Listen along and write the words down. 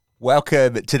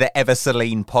Welcome to the Ever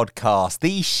Celine podcast,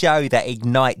 the show that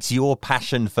ignites your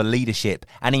passion for leadership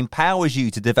and empowers you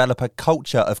to develop a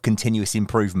culture of continuous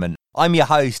improvement. I'm your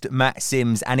host, Matt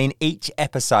Sims, and in each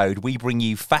episode, we bring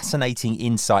you fascinating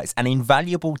insights and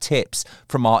invaluable tips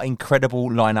from our incredible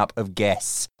lineup of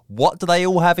guests. What do they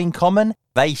all have in common?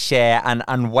 They share an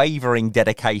unwavering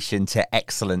dedication to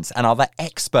excellence and are the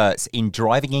experts in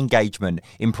driving engagement,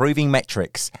 improving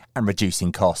metrics, and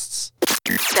reducing costs.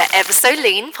 The Ever So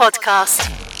Lean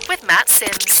podcast with Matt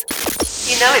Sims.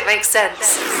 You know it makes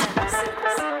sense.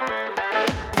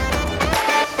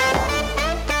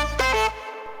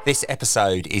 This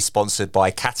episode is sponsored by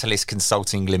Catalyst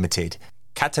Consulting Limited.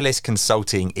 Catalyst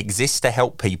Consulting exists to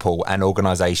help people and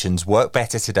organisations work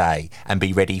better today and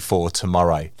be ready for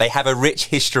tomorrow. They have a rich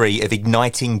history of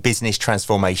igniting business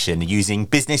transformation using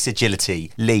business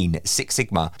agility, lean, Six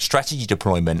Sigma, strategy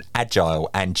deployment, agile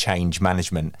and change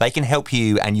management. They can help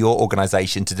you and your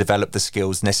organisation to develop the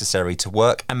skills necessary to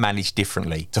work and manage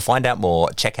differently. To find out more,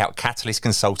 check out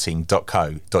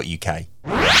catalystconsulting.co.uk.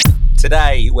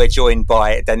 Today, we're joined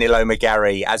by Danilo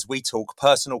Magari as we talk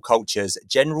personal cultures,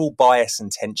 general bias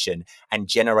and tension, and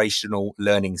generational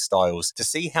learning styles to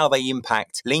see how they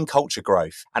impact lean culture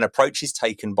growth and approaches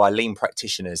taken by lean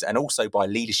practitioners and also by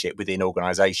leadership within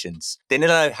organizations.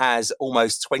 Danilo has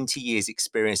almost 20 years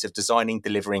experience of designing,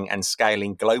 delivering, and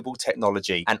scaling global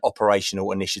technology and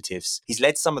operational initiatives. He's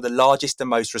led some of the largest and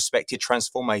most respected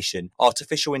transformation,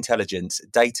 artificial intelligence,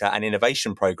 data, and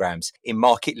innovation programs in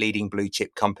market-leading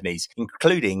blue-chip companies,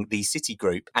 including the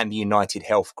Citigroup and the United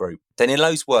Health Group.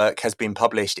 Danilo's work has been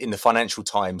published in the Financial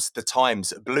Times, The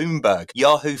Times, Bloomberg,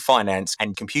 Yahoo Finance,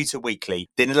 and Computer Weekly.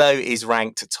 Danilo is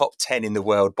ranked top 10 in the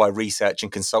world by research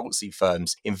and consultancy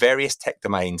firms in various tech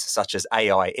domains such as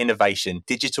AI, innovation,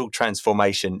 digital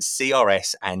transformation,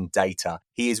 CRS, and data.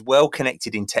 He is well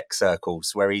connected in tech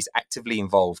circles where he's actively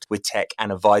involved with tech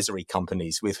and advisory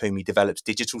companies with whom he develops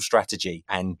digital strategy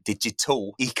and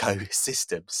digital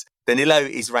ecosystems. Danilo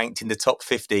is ranked in the top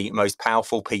 50 most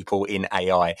powerful people in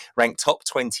AI, ranked top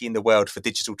 20 in the world for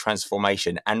digital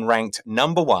transformation, and ranked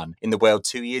number 1 in the world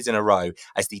 2 years in a row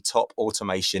as the top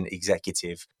automation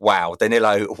executive. Wow,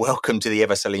 Danilo, welcome to the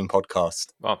Ever So Lean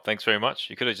podcast. Well, thanks very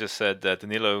much. You could have just said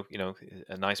Danilo,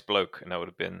 a nice bloke, and that would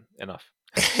have been enough.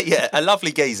 Yeah, a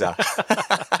lovely geezer.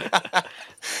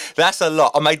 That's a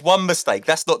lot. I made one mistake.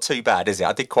 That's not too bad, is it?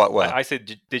 I did quite well. I say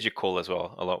digital as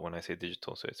well a lot when I say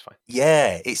digital, so it's fine.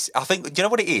 Yeah, I think, do you know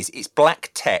what it is? It's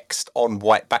black text on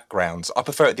white backgrounds. I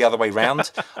prefer it the other way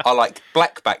round. I like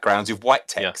black backgrounds with white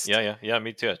text. Yeah,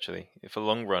 me too, actually. For the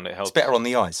long run, it helps. It's better on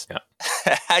the eyes. Yeah.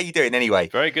 How you doing anyway?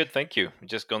 Very good, thank you. We've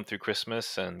just gone through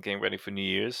Christmas and getting ready for New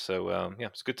Year's. So,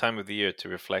 it's a good time of the year to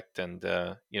reflect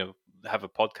and, have a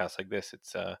podcast like this.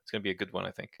 It's going to be a good one,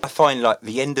 I think. I find like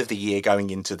the end of the year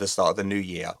going into the start of the new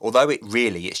year, although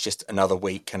it's just another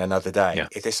week and another day,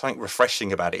 there's something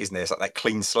refreshing about it, isn't there? It's like that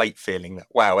clean slate feeling that,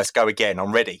 wow, let's go again,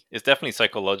 I'm ready. It's definitely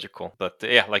psychological, but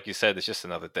like you said, it's just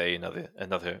another day,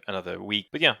 another week.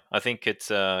 But yeah, I think it's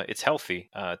healthy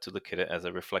to look at it as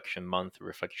a reflection month, a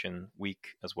reflection week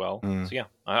as well. So yeah,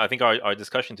 I think our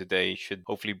discussion today should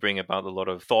hopefully bring about a lot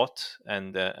of thought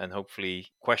and hopefully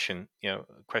questions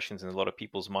in a lot of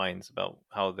people's minds about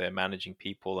how they're managing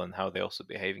people and how they're also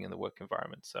behaving in the work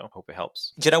environment. So I hope it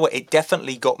helps. Do you know what? It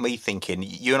definitely got me thinking.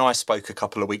 You and I spoke a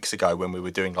couple of weeks ago when we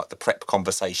were doing like the prep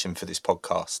conversation for this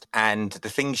podcast. And the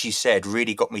things you said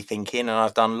really got me thinking. And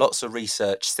I've done lots of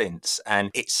research since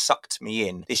and it sucked me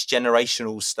in. This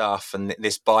generational stuff and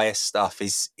this bias stuff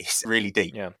is really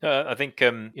deep. Yeah, I think,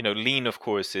 lean, of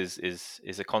course, is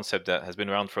a concept that has been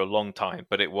around for a long time,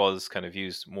 but it was kind of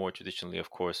used more traditionally, of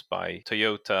course, by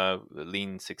Toyota,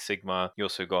 Lean Six Sigma. You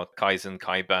also got Kaizen,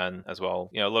 Kaiban as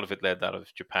well. A lot of it led out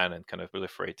of Japan and kind of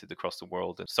proliferated across the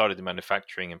world and started in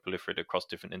manufacturing and proliferated across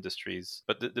different industries.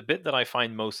 But the bit that I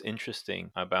find most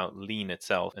interesting about Lean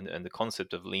itself and the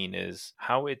concept of Lean is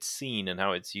how it's seen and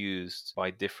how it's used by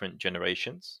different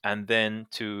generations. And then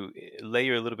to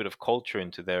layer a little bit of culture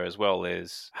into there as well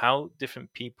is how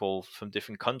different people from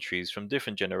different countries, from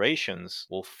different generations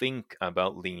will think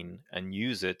about Lean and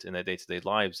use it in their day-to-day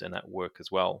lives and at work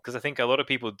as well. Because I think a lot of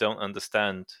people don't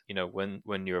understand,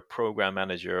 when you're a program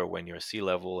manager or when you're a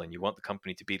C-level and you want the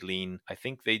company to be lean, I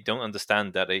think they don't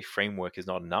understand that a framework is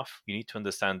not enough. You need to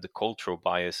understand the cultural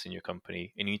bias in your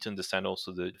company, and you need to understand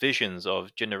also the visions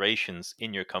of generations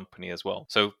in your company as well.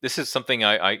 So this is something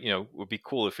I would be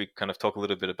cool if we kind of talk a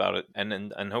little bit about it,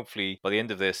 and hopefully by the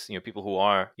end of this, people who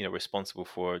are responsible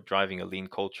for driving a lean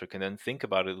culture can then think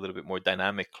about it a little bit more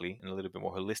dynamically and a little bit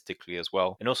more holistically as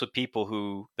well, and also people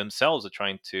who themselves are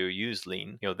trying to use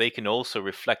lean, they can also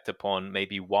reflect upon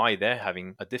maybe why they're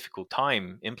having a difficult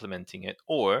time implementing it,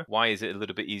 or why is it a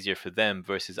little bit easier for them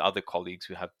versus other colleagues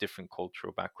who have different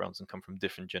cultural backgrounds and come from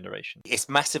different generations. It's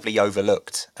massively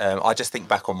overlooked. I just think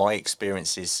back on my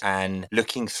experiences, and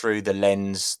looking through the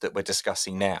lens that we're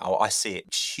discussing now, I see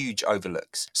it huge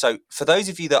overlooks. So for those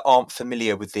of you that aren't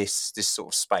familiar with this sort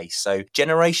of space, so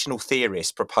generational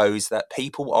theorists propose that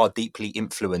people are deeply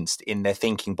influenced in their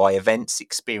thinking by events,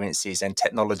 experiences, and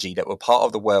technology that were part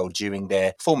of the world during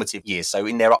their formative years, so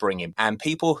in their upbringing. And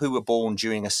people who were born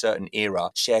during a certain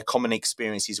era share common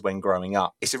experiences when growing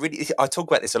up. I talk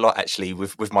about this a lot actually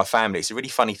with my family. It's a really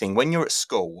funny thing. When you're at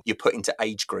school, you're put into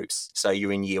age groups. So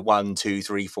you're in year 1, 2,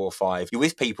 3, 4, 5. You're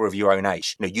with people of your own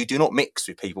age. No, you do not mix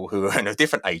with people who are in a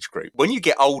different age group. When you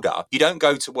get older, you don't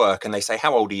go to work and they say,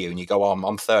 how old are you? And you go, oh,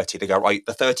 I'm 30. They go, right,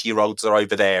 the 30-year-olds are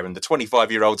over there and the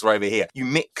 25-year-olds are over here. You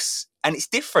mix. And it's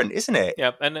different, isn't it?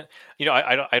 Yeah, and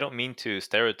I don't mean to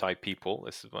stereotype people.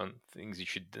 This is one of the things you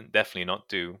should definitely not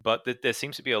do. But there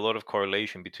seems to be a lot of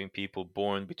correlation between people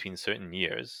born between certain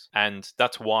years, and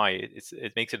that's why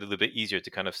it makes it a little bit easier to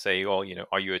kind of say, oh,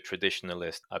 are you a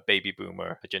traditionalist, a baby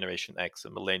boomer, a Generation X, a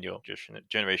millennial,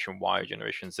 Generation Y, or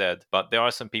Generation Z? But there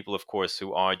are some people, of course,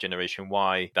 who are Generation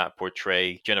Y that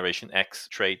portray Generation X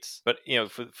traits. But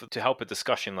to help a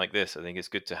discussion like this, I think it's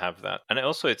good to have that, and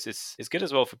also it's good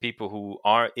as well for people who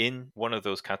are in one of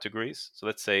those categories. So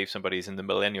let's say if somebody's in the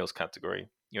millennials category,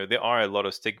 there are a lot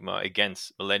of stigma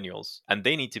against millennials, and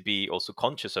they need to be also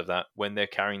conscious of that when they're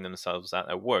carrying themselves out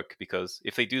at work, because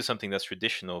if they do something that's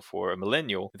traditional for a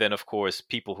millennial, then of course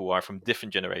people who are from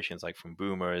different generations, like from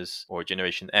boomers or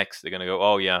Generation X, they're going to go,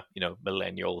 oh yeah,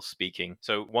 millennial speaking.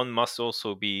 So one must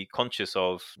also be conscious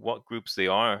of what groups they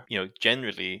are,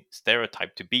 generally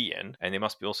stereotyped to be in, and they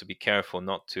must also be careful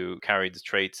not to carry the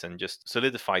traits and just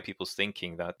solidify people's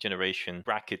thinking that generation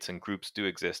brackets and groups do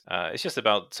exist. It's just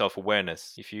about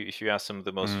self-awareness. If you ask some of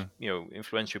the most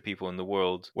influential people in the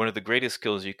world, one of the greatest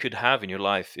skills you could have in your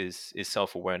life is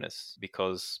self-awareness,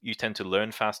 because you tend to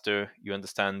learn faster, you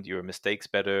understand your mistakes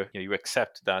better, you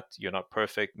accept that you're not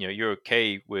perfect, you're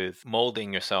okay with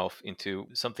molding yourself into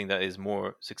something that is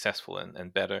more successful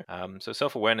and better. So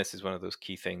self-awareness is one of those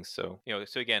key things. So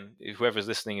so again, whoever's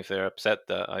listening, if they're upset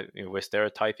that we're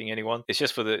stereotyping anyone, it's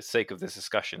just for the sake of this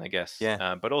discussion, I guess.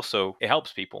 Yeah. But also it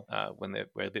helps people when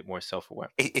we're a bit more self-aware.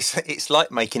 It's like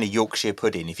making a Yorkshire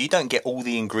pudding. If you don't get all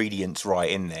the ingredients right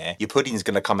in there, your pudding's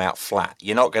going to come out flat.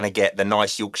 You're not going to get the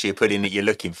nice Yorkshire pudding that you're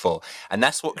looking for. And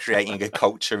that's what creating a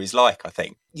culture is like, I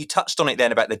think. You touched on it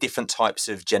then about the different types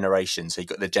of generations. So you've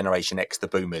got the Generation X, the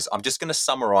boomers. I'm just going to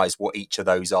summarize what each of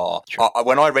those are. Sure.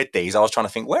 When I read these, I was trying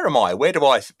to think, where am I? Where do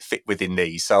I fit within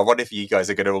these? So I wonder if you guys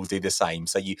are going to all do the same.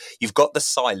 So you've got the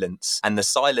silence, and the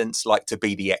silence like to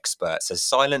be the expert. So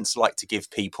silence like to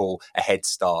give people a head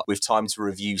start with time to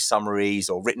review summaries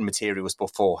or written materials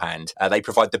beforehand. They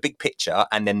provide the big picture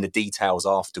and then the details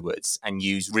afterwards, and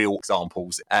use real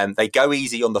examples. They go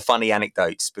easy on the funny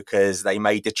anecdotes because they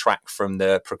may detract from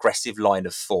the progressive line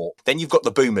of thought. Then you've got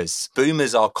the boomers.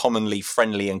 Boomers are commonly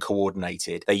friendly and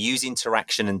coordinated. They use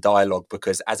interaction and dialogue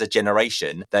because as a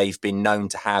generation, they've been known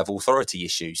to have authority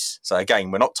issues. So again,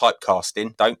 we're not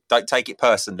typecasting. Don't take it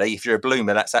personally. If you're a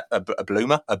bloomer, that's a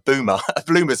bloomer. A boomer. A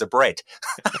bloomer's a bread.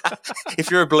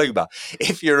 If you're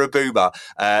a boomer,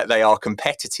 they are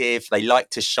competitive. They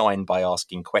like to shine by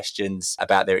asking questions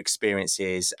about their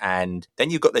experiences. And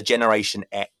then you've got the Generation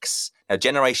X. Now,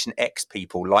 Generation X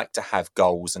people like to have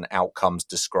goals and outcomes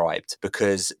described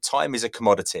because time is a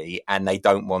commodity and they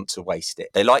don't want to waste it.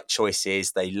 They like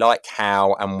choices. They like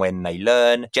how and when they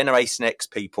learn. Generation X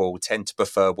people tend to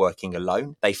prefer working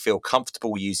alone. They feel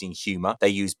comfortable using humor. They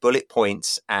use bullet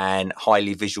points and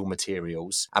highly visual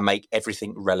materials and make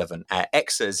everything relevant.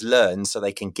 Xers learn so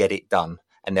they can get it done.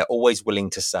 And they're always willing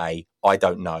to say, I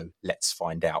don't know, let's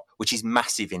find out, which is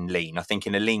massive in lean. I think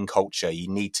in a lean culture, you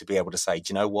need to be able to say, do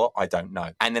you know what? I don't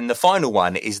know. And then the final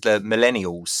one is the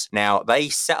millennials. Now, they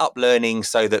set up learning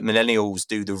so that millennials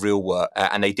do the real work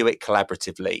and they do it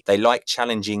collaboratively. They like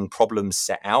challenging problems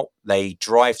set out. They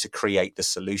drive to create the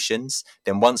solutions.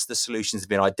 Then once the solutions have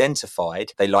been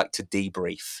identified, they like to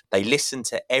debrief. They listen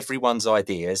to everyone's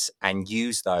ideas and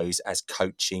use those as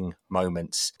coaching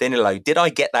moments. Danilo, did I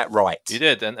get that right? You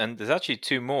did. And there's actually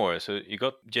two more. So you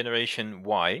got Generation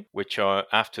Y, which are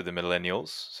after the millennials.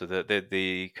 So they're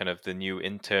the kind of the new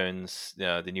interns,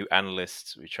 the new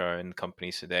analysts, which are in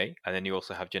companies today. And then you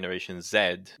also have Generation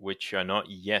Z, which are not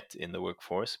yet in the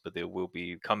workforce, but they will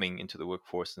be coming into the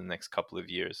workforce in the next couple of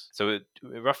years. So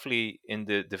roughly in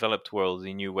the developed world,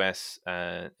 in US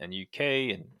and UK,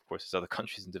 and of course, as other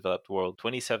countries in the developed world,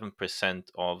 27%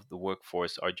 of the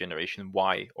workforce are Generation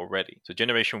Y already. So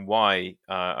Generation Y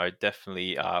are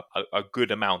definitely a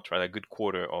good amount, right? A good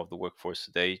quarter of the workforce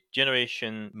today.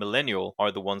 Generation Millennial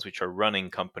are the ones which are running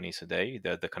companies today.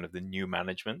 They're the kind of the new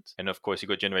management. And of course, you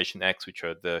got Generation X, which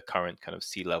are the current kind of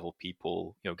C-level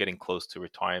people, getting close to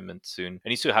retirement soon.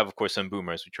 And you still have, of course, some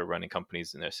boomers, which are running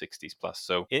companies in their 60s plus.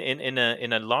 So in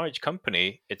a large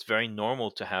company, it's very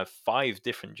normal to have 5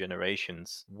 different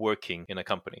generations working in a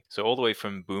company. So all the way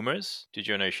from boomers to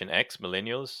Generation X,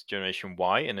 millennials, Generation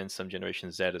Y, and then some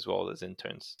Generation Z as well as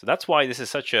interns. So that's why this is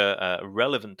such a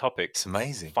relevant topic. It's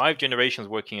amazing. 5 generations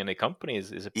working in a company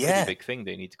is a pretty big thing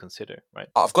they need to consider, right?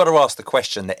 I've got to ask the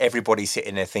question that everybody's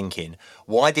sitting there thinking,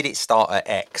 why did it start at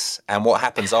X and what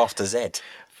happens after Z?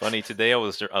 Funny, today I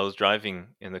was driving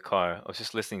in the car. I was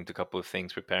just listening to a couple of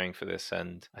things preparing for this,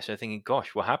 and I started thinking,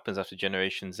 gosh, what happens after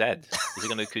Generation Z? Is it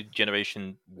going to be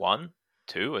Generation 1?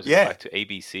 2 as we go back to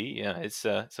ABC? Yeah, it's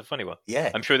a funny one.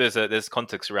 Yeah, I'm sure there's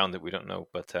context around it we don't know,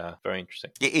 but very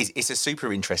interesting. It is. It's a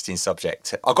super interesting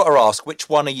subject. I've got to ask, which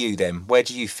one are you then? Where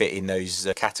do you fit in those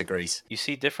categories? You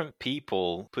see different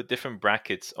people put different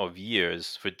brackets of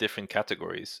years for different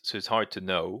categories, so it's hard to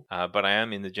know, but I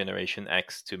am in the Generation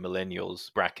X to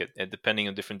Millennials bracket, and depending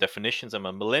on different definitions I'm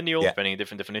a Millennial, depending on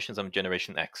different definitions I'm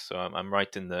Generation X, so I'm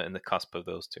right in the cusp of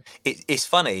those two. It's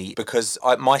funny because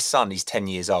my son is 10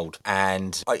 years old, and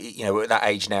we're at that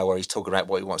age now where he's talking about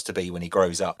what he wants to be when he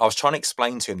grows up. I was trying to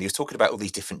explain to him, he was talking about all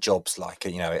these different jobs, like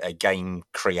a game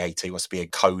creator, he wants to be a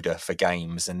coder for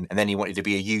games, and then he wanted to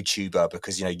be a YouTuber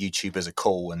because YouTubers are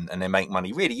cool and they make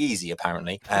money really easy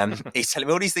apparently. He's telling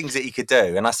me all these things that he could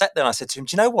do, and I sat there and I said to him,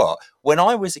 do you know what, when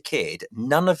I was a kid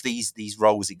none of these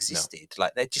roles existed.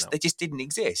 Like they just didn't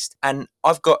exist. And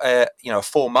I've got a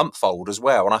 4-month-old as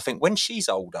well, and I think when she's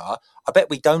older, I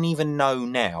bet we don't even know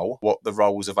now what the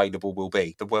roles available will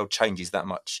be. The world changes that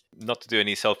much. Not to do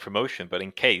any self-promotion, but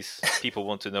in case people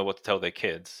want to know what to tell their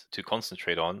kids to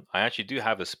concentrate on, I actually do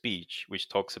have a speech which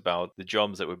talks about the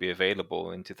jobs that would be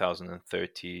available in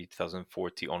 2030,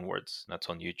 2040 onwards. That's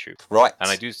on YouTube. Right. And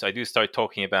I do start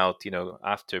talking about,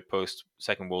 after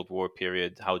post-Second World War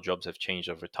period, how jobs have changed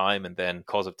over time, and then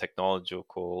because of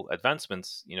technological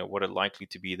advancements, what are likely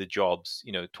to be the jobs,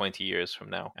 20 years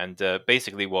from now. And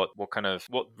basically what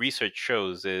research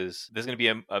shows is there's going to be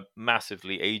a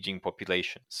massively aging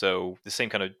population. So the same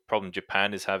kind of problem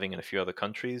Japan is having in a few other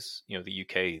countries, the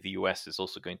UK, the US is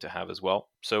also going to have as well.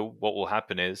 So what will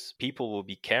happen is people will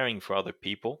be caring for other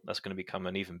people. That's going to become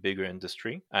an even bigger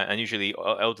industry. And usually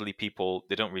elderly people,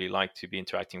 they don't really like to be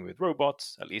interacting with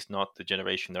robots, at least not the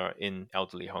generation that are in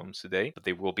elderly homes today, but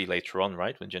they will be later on,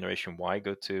 right? When Generation Y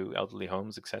go to elderly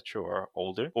homes, etc., or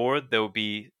older. Or there will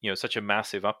be, such a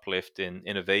massive uplift in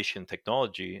innovation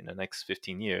technology in the next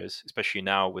 15 years, especially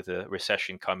now with a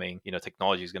recession coming,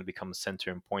 technology is going to become a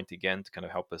center and point again to kind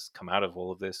of help us come out of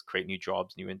all of this, create new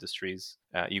jobs, new industries.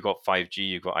 You've got 5G,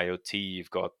 you've got IoT,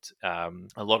 you've got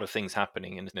a lot of things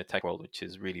happening in the tech world, which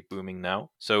is really booming now.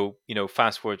 So,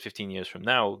 fast forward 15 years from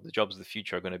now, the jobs of the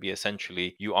future are going to be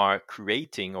essentially you are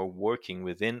creating or working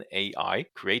within AI,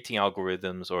 creating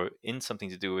algorithms or in something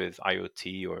to do with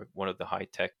IoT or one of the high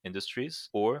tech industries,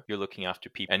 or you're looking after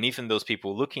people. And even those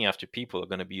people looking after people are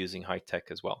going to be using high tech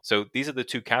as well. So these are the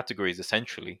two categories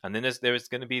essentially. And then there's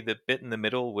going to be the bit in the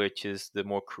middle, which is the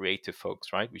more creative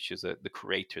folks, right? Which is the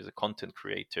creators, the content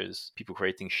creators, people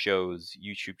creating shows,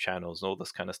 YouTube channels, and all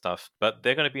this kind of stuff. But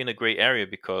they're going to be in a gray area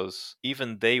because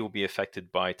even they will be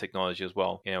affected by technology as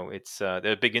well. It's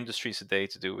there are big industries today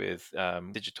to do with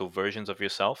digital versions of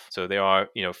yourself. So there are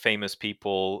famous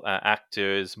people,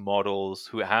 actors, models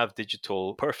who have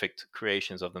digital perfect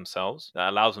creations of themselves that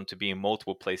allows them to be in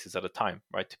multiple places at a time,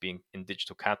 right? To be in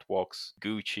digital catwalks.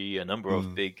 Gucci, a number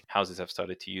of big houses have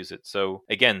started to use it. So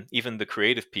again, even the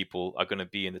creative people are going to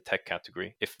be in the tech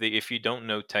category. If you don't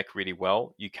know tech really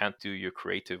well, you can't do your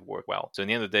creative work well. So in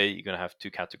the end of the day, you're going to have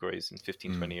two categories in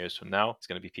 15, 20 years from now. It's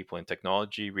going to be people in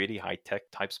technology, really high tech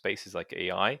type spaces like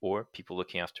AI, or people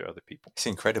looking after other people. It's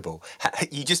incredible.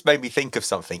 You just made me think of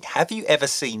something. Have you ever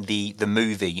seen the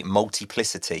movie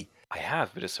Multiplicity? I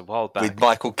have, but it's a while back. With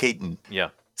Michael Keaton. Yeah.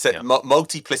 So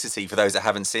Multiplicity, for those that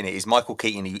haven't seen it, is Michael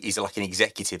Keaton. He's like an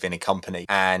executive in a company,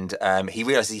 and he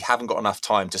realizes he hasn't got enough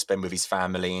time to spend with his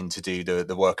family and to do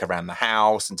the work around the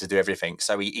house and to do everything.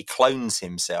 So he clones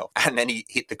himself, and then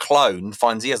the clone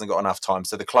finds he hasn't got enough time,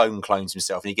 so the clone clones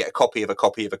himself, and you get a copy of a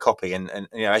copy of a copy, and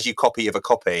as you copy of a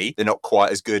copy, they're not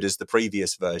quite as good as the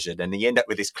previous version, and you end up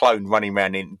with this clone running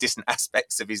around in distant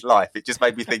aspects of his life. It just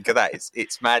made me think of that.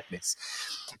 It's madness.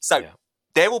 So. Yeah.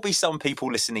 There will be some people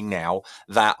listening now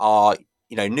that are,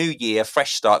 new year,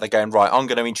 fresh start. They're going, right, I'm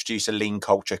going to introduce a lean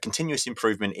culture, continuous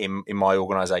improvement in my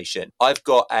organization. I've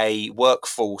got a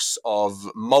workforce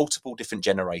of multiple different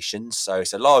generations. So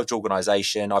it's a large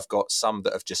organization. I've got some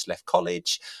that have just left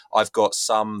college. I've got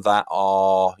some that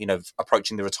are,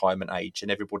 approaching the retirement age,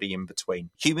 and everybody in between.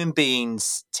 Human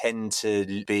beings tend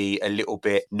to be a little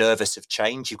bit nervous of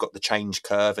change. You've got the change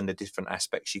curve and the different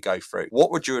aspects you go through.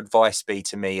 What would your advice be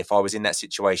to me if I was in that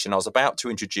situation? I was about to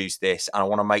introduce this, and I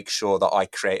want to make sure that I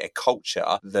create a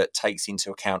culture that takes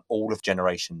into account all of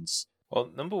generations. Well,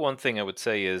 number one thing I would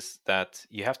say is that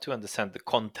you have to understand the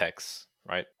context,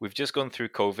 right? We've just gone through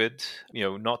COVID.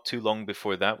 Not too long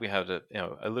before that, we had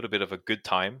a little bit of a good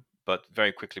time, but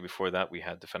very quickly before that, we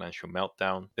had the financial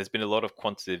meltdown. There's been a lot of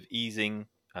quantitative easing.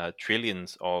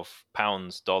 Trillions of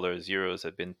pounds, dollars, euros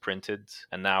have been printed,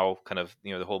 and now kind of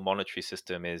the whole monetary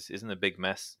system is in a big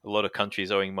mess. A lot of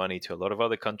countries owing money to a lot of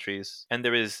other countries, and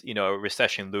there is a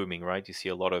recession looming, right? You see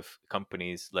a lot of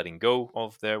companies letting go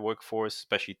of their workforce,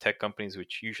 especially tech companies,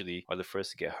 which usually are the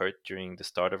first to get hurt during the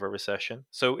start of a recession.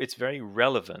 So it's very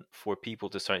relevant for people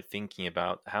to start thinking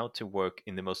about how to work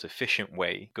in the most efficient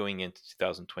way going into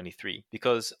 2023,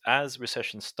 because as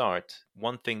recessions start,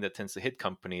 one thing that tends to hit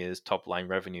company is top line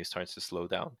revenue starts to slow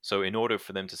down. So in order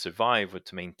for them to survive or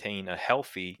to maintain a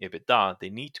healthy EBITDA, they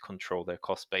need to control their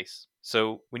cost base.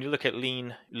 So when you look at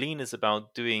lean is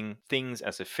about doing things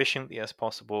as efficiently as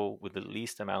possible with the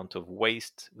least amount of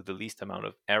waste, with the least amount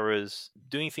of errors.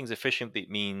 Doing things efficiently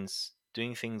means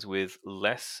doing things with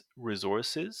less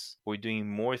resources or doing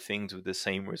more things with the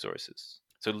same resources.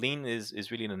 So lean is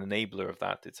really an enabler of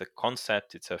that. It's a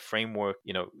concept, it's a framework.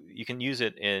 You can use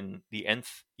it in the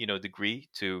nth degree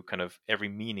to kind of every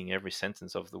meaning, every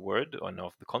sentence of the word and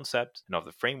of the concept and of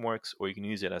the frameworks, or you can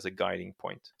use it as a guiding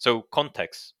point. So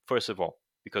context, first of all,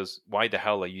 because why the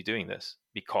hell are you doing this?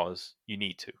 Because you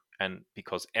need to. And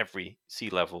because every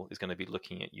C-level is going to be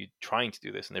looking at you trying to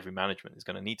do this, and every management is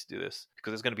going to need to do this,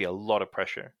 because there's going to be a lot of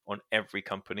pressure on every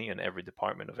company and every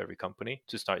department of every company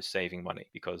to start saving money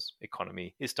because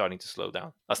economy is starting to slow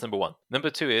down. That's number one.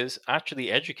 Number two is actually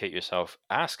educate yourself.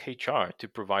 Ask HR to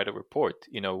provide a report.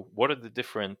 What are the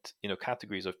different,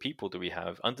 categories of people do we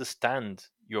have? Understand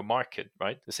your market,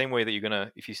 right? The same way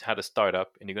that if you had a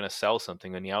startup and you're going to sell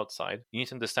something on the outside, you need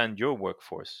to understand your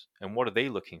workforce and what are they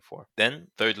looking for. Then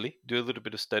thirdly, do a little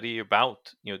bit of study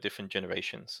about, different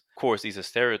generations. Of course, these are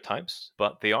stereotypes,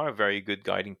 but they are very good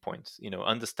guiding points.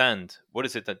 Understand what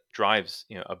is it that drives,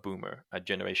 a boomer, a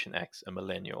Generation X, a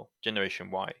millennial,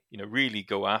 Generation Y. Really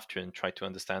go after and try to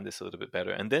understand this a little bit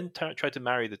better, and then try to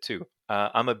marry the two.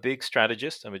 I'm a big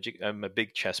strategist. I'm a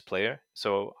big chess player.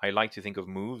 So I like to think of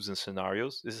moves and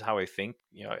scenarios. This is how I think,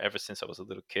 ever since I was a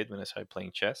little kid when I started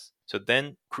playing chess. So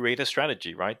then create a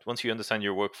strategy, right? Once you understand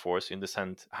your workforce, you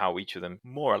understand how each of them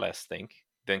more or less think,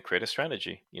 then create a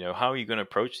strategy. How are you going to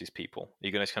approach these people? Are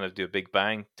you going to kind of do a big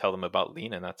bang, tell them about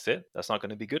lean, and that's it? That's not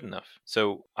going to be good enough.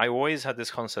 So I always had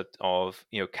this concept of,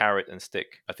 carrot and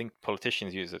stick. I think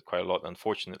politicians use it quite a lot,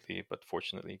 unfortunately, but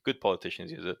fortunately, good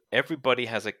politicians use it. Everybody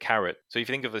has a carrot. So if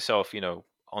you think of yourself,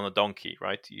 on a donkey,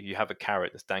 right? You have a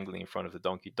carrot that's dangling in front of the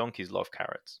donkey. Donkeys love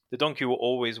carrots. The donkey will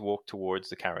always walk towards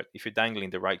the carrot if you're dangling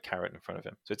the right carrot in front of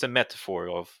him. So it's a metaphor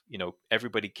of,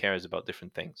 everybody cares about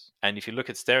different things. And if you look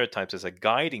at stereotypes as a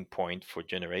guiding point for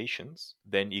generations,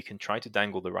 then you can try to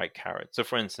dangle the right carrot. So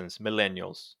for instance,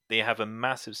 millennials, they have a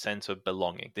massive sense of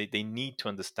belonging. They need to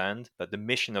understand that the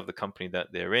mission of the company that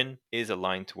they're in is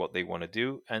aligned to what they want to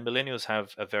do. And millennials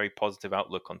have a very positive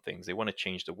outlook on things. They want to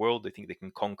change the world. They think they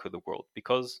can conquer the world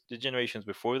because the generations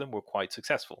before them were quite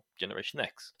successful. Generation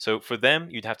X. So for them,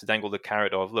 you'd have to dangle the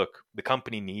carrot of, look, the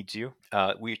company needs you.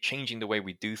 We're changing the way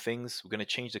we do things. We're going to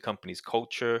change the company's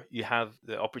culture. You have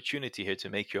the opportunity here to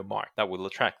make your mark. That will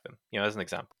attract them, as an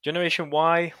example. Generation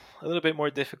Y, a little bit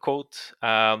more difficult.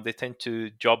 They tend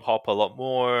to job hop a lot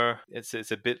more. It's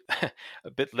a bit a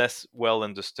bit less well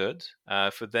understood.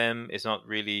 For them, it's not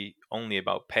really only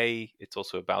about pay. It's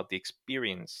also about the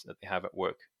experience that they have at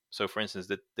work. So, for instance,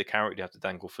 the carrot you have to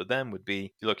dangle for them would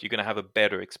be, look, you're going to have a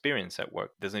better experience at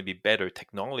work. There's going to be better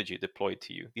technology deployed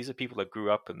to you. These are people that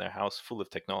grew up in their house full of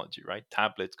technology, right?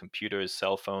 Tablets, computers,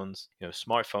 cell phones,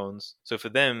 smartphones. So for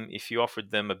them, if you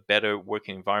offered them a better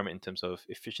working environment in terms of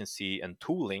efficiency and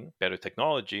tooling, better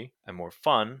technology and more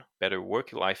fun, better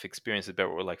work-life experience, a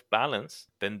better work-life balance,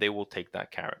 then they will take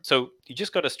that carrot. So you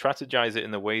just got to strategize it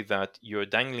in a way that you're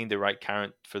dangling the right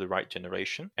carrot for the right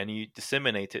generation, and you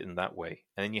disseminate it in that way.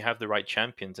 And then you have the right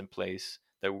champions in place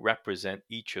that represent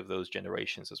each of those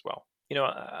generations as well.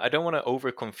 I don't want to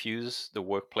over confuse the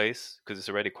workplace because it's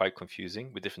already quite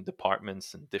confusing with different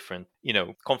departments and different,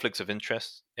 conflicts of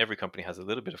interest. Every company has a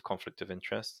little bit of conflict of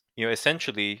interest.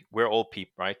 Essentially, we're all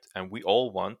people, right? And we're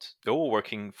all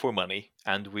working for money,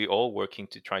 and we're all working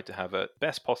to try to have a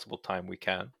best possible time we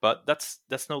can. But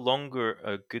that's no longer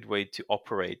a good way to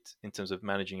operate in terms of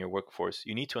managing your workforce.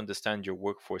 You need to understand your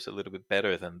workforce a little bit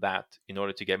better than that in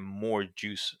order to get more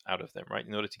juice out of them, right?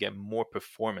 In order to get more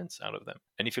performance out of them.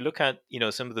 And if you look at,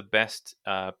 some of the best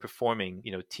performing,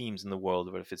 teams in the world,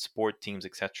 whether if it's sport teams,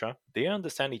 etc., they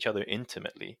understand each other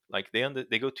intimately. Like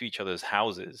they go to each other's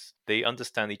houses. They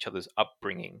understand each other's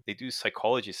upbringing. They do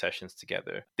psychology sessions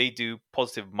together. They do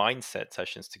positive mindset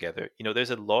sessions together. There's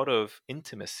a lot of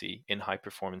intimacy in high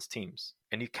performance teams.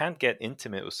 And you can't get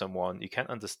intimate with someone, you can't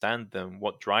understand them,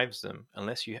 what drives them,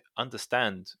 unless you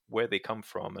understand where they come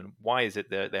from and why is it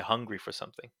they're hungry for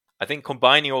something. I think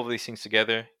combining all of these things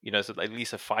together, so at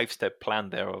least a 5-step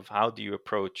plan there of how do you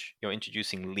approach,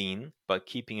 introducing lean, but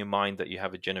keeping in mind that you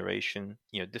have a generation,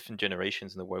 different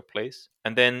generations in the workplace.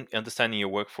 And then understanding your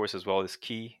workforce as well is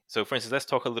key. So for instance, let's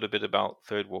talk a little bit about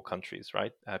third world countries,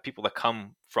 right? People that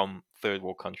come from third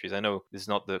world countries. I know this is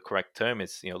not the correct term.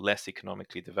 It's, less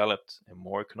economically developed and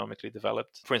more economically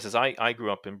developed. For instance, I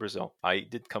grew up in Brazil. I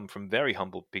did come from very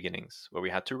humble beginnings where we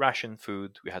had to ration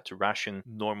food. We had to ration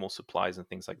normal supplies and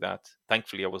things like that.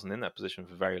 Thankfully, I wasn't in that position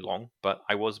for very long, but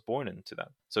I was born into that.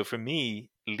 So for me,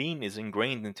 lean is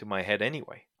ingrained into my head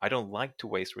anyway. I don't like to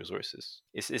waste resources.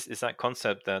 It's that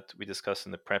concept that we discussed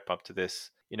in the prep up to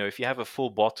this. If you have a full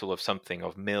bottle of something,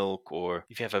 of milk, or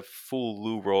if you have a full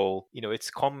loo roll,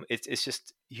 it's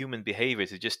just human behavior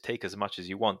to just take as much as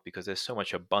you want because there's so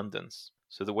much abundance.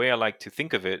 So the way I like to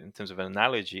think of it in terms of an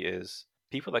analogy is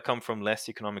people that come from less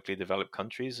economically developed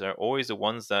countries are always the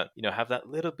ones that, have that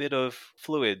little bit of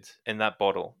fluid in that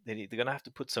bottle. They're going to have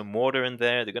to put some water in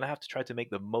there. They're going to have to try to make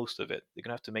the most of it. They're going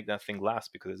to have to make that thing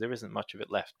last because there isn't much of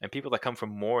it left. And people that come from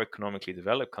more economically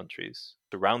developed countries,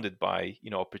 surrounded by,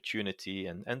 opportunity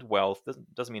and wealth,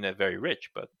 doesn't mean they're very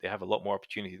rich, but they have a lot more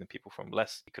opportunity than people from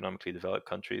less economically developed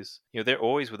countries. They're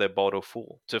always with their bottle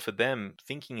full. So for them,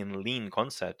 thinking in lean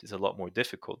concept is a lot more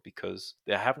difficult because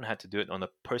they haven't had to do it on a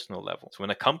personal level. So when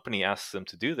a company asks them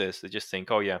to do this, they just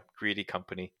think, oh yeah, greedy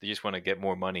company. They just want to get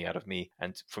more money out of me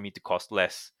and for me to cost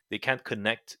less. They can't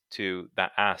connect to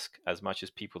that ask as much as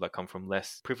people that come from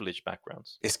less privileged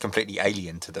backgrounds. It's completely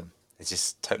alien to them. It's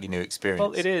just totally new experience.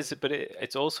 Well, it is, but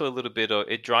it's also a little bit of,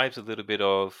 it drives a little bit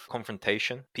of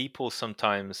confrontation. People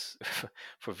sometimes,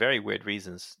 for very weird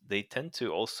reasons, they tend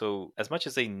to also, as much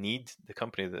as they need the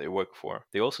company that they work for,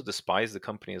 they also despise the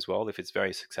company as well if it's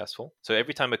very successful. So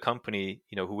every time a company,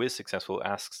 who is successful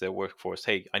asks their workforce,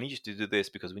 hey, I need you to do this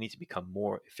because we need to become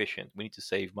more efficient. We need to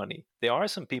save money. There are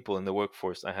some people in the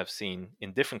workforce I have seen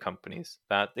in different companies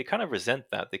that they kind of resent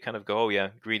that. They kind of go, oh yeah,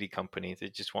 greedy company. They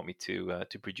just want me to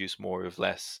produce more with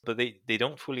less, but they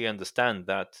don't fully understand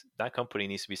that company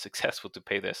needs to be successful to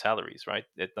pay their salaries, right?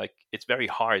 It's very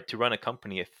hard to run a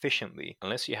company efficiently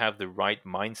unless you have the right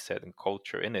mindset and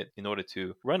culture in it in order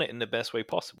to run it in the best way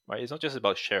possible, right? It's not just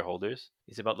about shareholders,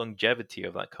 it's about longevity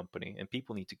of that company, and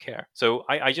people need to care. So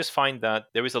I just find that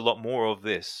there is a lot more of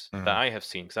this that I have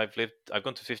seen, because I've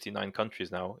gone to 59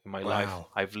 countries now in my life.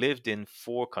 I've lived in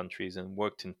 4 countries and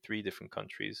worked in 3 different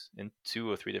countries in 2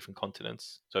 or 3 different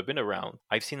continents. So I've been around.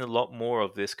 I've seen a lot more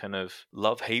of this kind of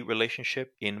love-hate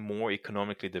relationship in more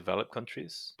economically developed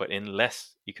countries, but in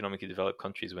less economically developed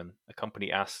countries, when a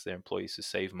company asks their employees to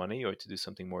save money or to do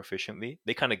something more efficiently,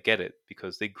 they kind of get it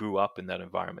because they grew up in that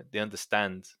environment. They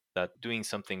understand that doing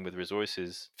something with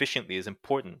resources efficiently is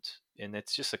important, and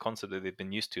it's just a concept that they've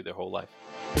been used to their whole life.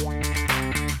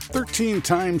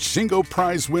 13-time Shingo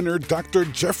Prize winner Dr.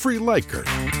 Jeffrey Likert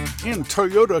and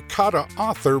Toyota Kata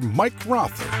author Mike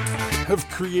Rother have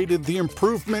created the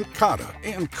Improvement Kata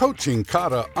and Coaching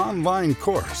Kata online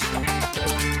course.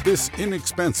 This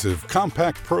inexpensive,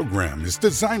 compact program is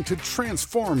designed to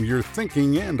transform your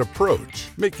thinking and approach,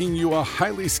 making you a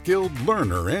highly skilled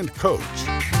learner and coach.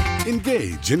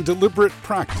 Engage in deliberate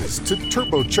practice to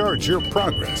turbocharge your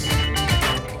progress.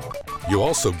 You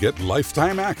also get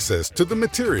lifetime access to the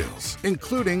materials,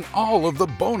 including all of the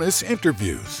bonus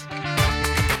interviews.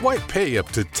 Why pay up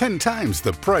to 10 times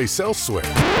the price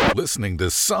elsewhere, listening to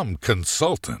some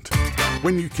consultant,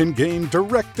 when you can gain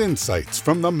direct insights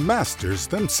from the masters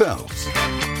themselves?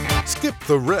 Skip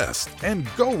the rest and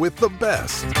go with the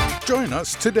best. Join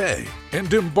us today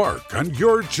and embark on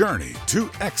your journey to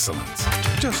excellence.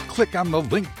 Just click on the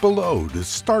link below to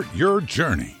start your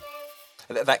journey.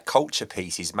 That culture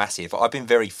piece is massive. I've been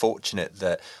very fortunate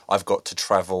that I've got to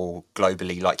travel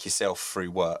globally like yourself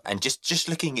through work, and just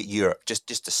looking at Europe,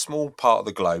 just a small part of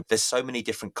the globe, there's so many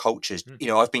different cultures.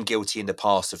 I've been guilty in the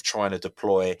past of trying to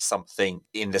deploy something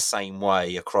in the same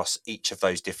way across each of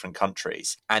those different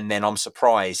countries, and then I'm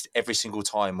surprised every single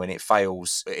time when it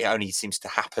fails. It only seems to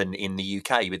happen in the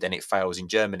UK, but then it fails in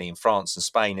Germany and France and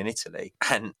Spain and Italy,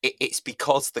 and it's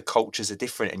because the cultures are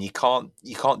different, and you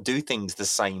can't do things the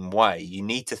same way. You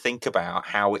need to think about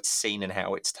how it's seen and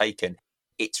how it's taken.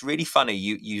 It's really funny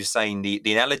you saying the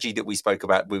analogy that we spoke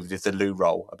about with the loo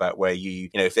roll, about where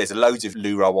if there's loads of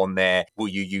loo roll on there, will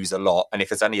you use a lot? And if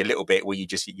there's only a little bit, will you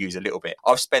just use a little bit?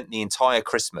 I've spent the entire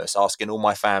Christmas asking all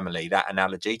my family that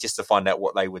analogy just to find out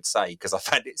what they would say, because I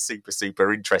found it super,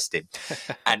 super interesting.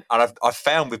 and I've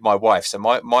found with my wife, so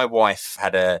my wife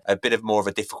had a bit of more of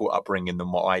a difficult upbringing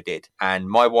than what I did. And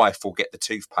my wife will get the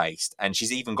toothpaste, and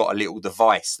she's even got a little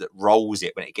device that rolls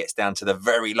it when it gets down to the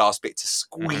very last bit to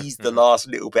squeeze the last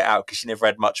little bit out, because she never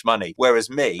had much money. Whereas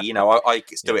me, I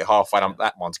do it halfway.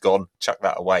 That one's gone. Chuck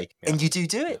that away, and you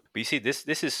do it. But you see,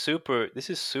 this is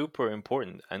super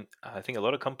important, and I think a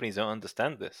lot of companies don't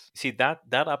understand this. You see, that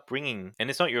upbringing, and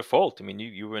it's not your fault. I mean,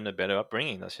 you were in a better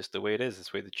upbringing. That's just the way it is.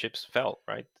 It's the way the chips fell,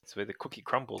 right? It's the way the cookie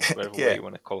crumbled, whatever way you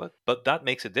want to call it. But that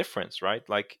makes a difference, right?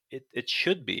 Like it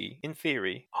should be, in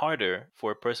theory, harder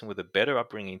for a person with a better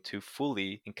upbringing to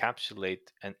fully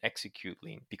encapsulate and execute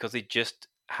lean, because they just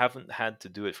haven't had to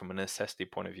do it from a necessity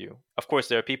point of view. Of course,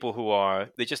 there are people who are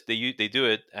they do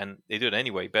it, and they do it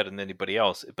anyway better than anybody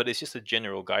else, but it's just a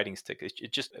general guiding stick.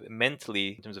 It just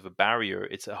mentally, in terms of a barrier,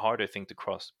 it's a harder thing to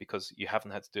cross because you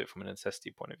haven't had to do it from a necessity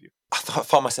point of view. I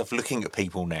find myself looking at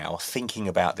people now, thinking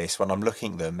about this when I'm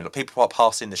looking at them. People are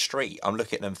passing the street, I'm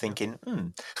looking at them thinking,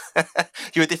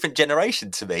 you're a different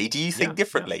generation to me. Do you think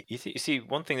differently? You see,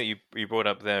 one thing that you brought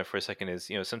up there for a second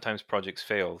is, sometimes projects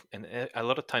fail, and a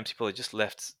lot of times people are just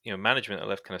left, management are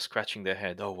left kind of scratching their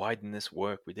head. Oh, why didn't this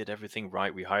work? We did everything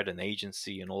right. We hired an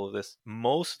agency and all of this.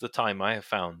 Most of the time I have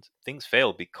found things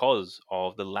fail because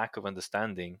of the lack of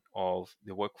understanding of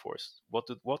the workforce.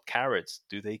 What carrots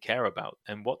do they care about,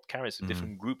 and what carrots do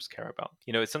different groups care about?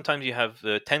 Sometimes you have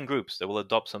 10 groups that will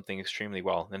adopt something extremely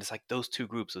well, and it's like those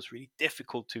those really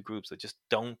difficult two groups that just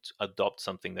don't adopt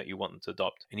something that you want them to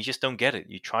adopt, and you just don't get it.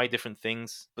 You try different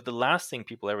things, but the last thing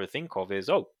people ever think of is,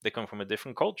 oh, they come from a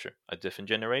different culture, a different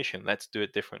generation. Let's do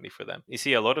it differently for them. You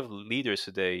see, a lot of leaders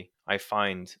today, I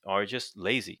find, are just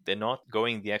lazy. They're not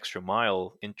going the extra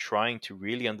mile in trying to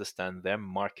really understand their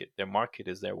market. Their market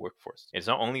is their workforce. It's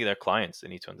not only their clients they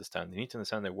need to understand. They need to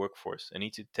understand their workforce. They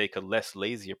need to take a less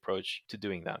lazy approach to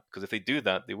doing that. Because if they do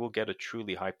that, they will get a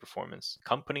truly high performance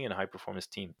company and a high performance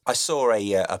team. I saw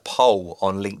a poll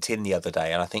on LinkedIn the other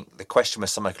day, and I think the question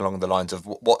was something along the lines of,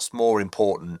 what's more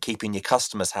important, keeping your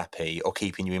customers happy or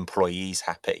keeping your employees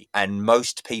happy? And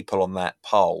most people on that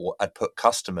poll had put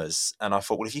customers. And I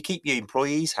thought, well, if you keep your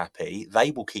employees happy,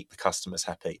 they will keep the customers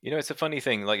happy. It's a funny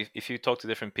thing. Like if you talk to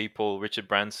different people, Richard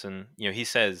Branson, he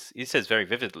says very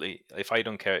vividly, if I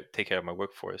don't take care of my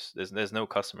workforce, there's no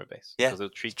customer base, because they'll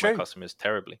treat my customers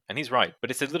terribly. And he's right.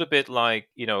 But it's a little bit like,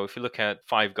 if you look at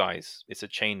Five Guys, it's a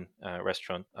chain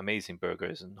restaurant, amazing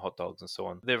burgers and hot dogs and so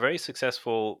on. They're a very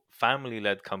successful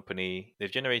family-led company.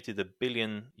 They've generated €1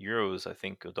 billion, I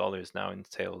think, or dollars now in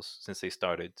sales since they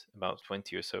started about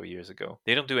 20 or so years ago.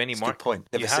 They don't do any marketing. Good point.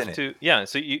 Never seen it.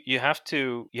 So you have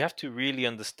to really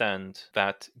understand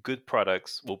that good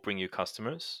products will bring you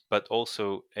customers, but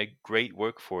also a great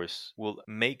workforce will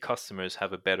make customers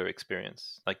have a better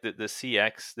experience. Like the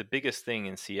CX, the biggest thing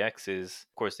in CX is,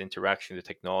 of course, the interaction, the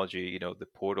technology, the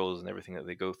portals and everything that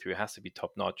they go through. It has to be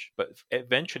top notch. But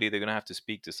eventually they're going to have to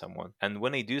speak to someone. And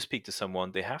when they do speak to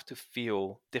someone, they have to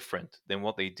feel different than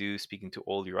what they do speaking to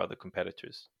all your other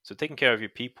competitors. So taking care of your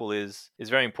people is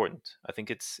very important. I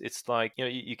think it's like,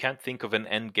 you can't think of an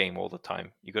end game all the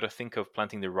time. You got to think of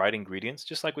planting the right ingredients,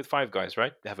 just like with Five Guys,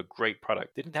 right? They have a great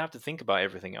product. They didn't have to think about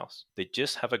everything else. They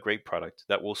just have a great product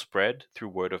that will spread through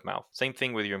word of mouth. Same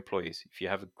thing with your employees. If you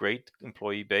have a great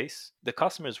employee base, the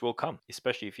customers will come,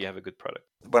 especially if you have a good product.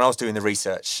 When I was doing the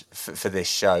research for this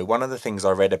show, one of the things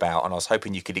I read about, and I was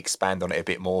hoping you could expand on it a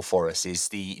bit more for us, is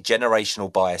the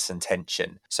generational bias and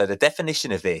tension. So the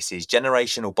definition of this is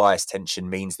generational bias tension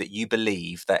means that you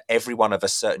believe that everyone of a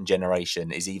certain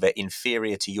generation is either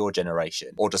inferior to your generation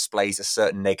or displays a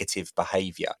certain negative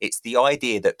behavior. It's the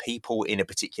idea that people in a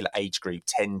particular age group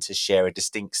tend to share a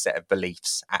distinct set of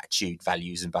beliefs, attitude,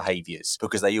 values, and behaviors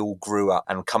because they all grew up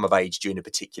and come of age during a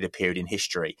particular period in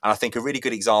history. And I think a really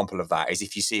good example of that is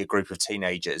if you see a group of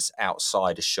teenagers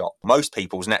outside a shop. Most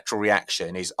people's natural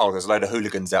reaction is, oh, there's a load of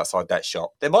hooligans outside that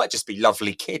shop. There might just be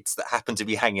lovely kids that happen to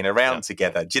be hanging around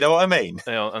together. Do you know what I mean?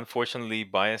 Unfortunately,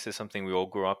 bias is something we all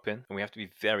grew up in, and we have to be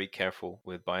very careful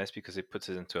with bias because it puts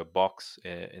us into a box,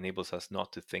 enables us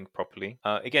not to think properly.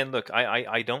 Again, look,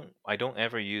 I don't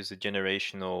ever use the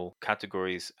generational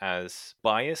categories as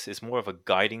bias. It's more of a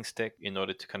guiding stick in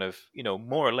order to kind of,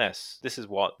 more or less, this is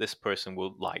what this person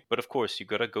will like. But of course, you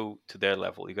got to go to their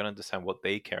level. You got to understand what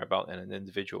they care about in an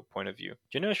individual point of view.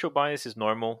 Generational bias is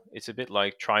normal. It's a bit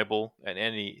like tribal in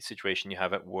any situation you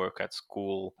have at work, at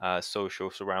school, social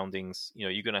surroundings.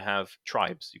 You're going to have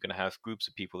tribes. You're going to have groups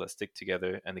of people that stick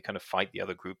together and they kind of fight the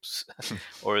other groups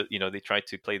or, they try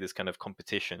to play this kind of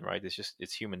competition, right?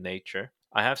 It's human nature.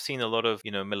 I have seen a lot of,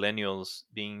 millennials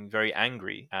being very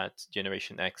angry at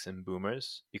Generation X and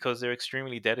boomers because they're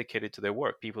extremely dedicated to their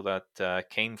work. People that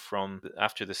came from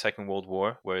after the Second World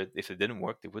War, where if it didn't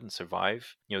work, they wouldn't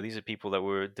survive. These are people that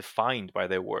were defined by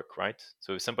their work, right?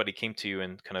 So if somebody came to you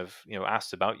and kind of,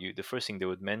 asked about you, the first thing they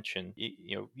would mention,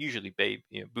 usually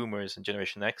boomers and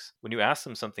Generation X, when you ask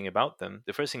them something about them,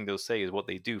 the first thing they'll say is what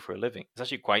they do for a living. It's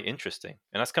actually quite interesting.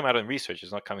 And that's come out in research.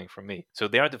 It's not coming from me. So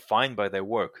they are defined by their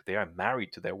work. They are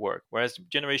married to their work. Whereas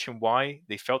Generation Y,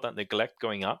 they felt that neglect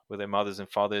going up with their mothers and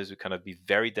fathers who kind of be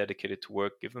very dedicated to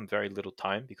work, give them very little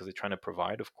time because they're trying to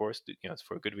provide, of course, it's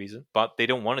for a good reason, but they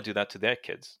don't want to do that to their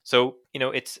kids. So,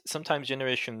 it's sometimes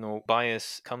generational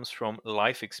bias comes from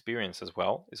life experience as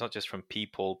well. It's not just from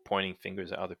people pointing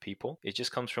fingers at other people. It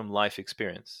just comes from life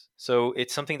experience. So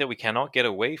it's something that we cannot get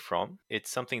away from. It's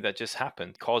something that just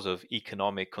happened because of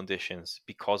economic conditions,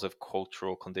 because of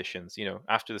cultural conditions.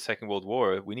 After the Second World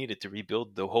War, we needed to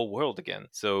rebuild the whole world again.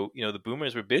 So, the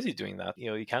boomers were busy doing that.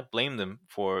 You can't blame them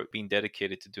for being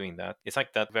dedicated to doing that. It's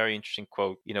like that very interesting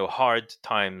quote, hard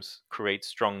times create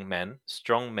strong men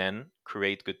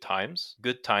create good times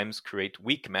create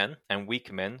weak men, and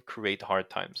weak men create hard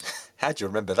times. How do you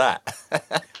remember that?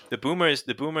 The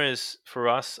boomers for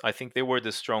us, I think they were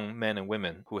the strong men and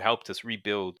women who helped us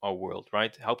rebuild our world,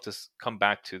 right? Helped us come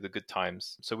back to the good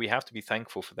times. So we have to be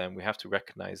thankful for them. We have to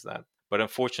recognize that. But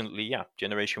unfortunately,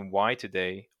 Generation Y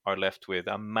today are left with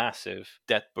a massive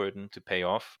debt burden to pay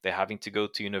off. They're having to go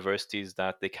to universities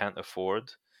that they can't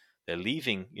afford. They're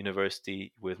leaving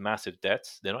university with massive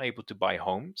debts. They're not able to buy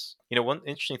homes. One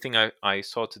interesting thing I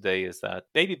saw today is that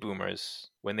baby boomers,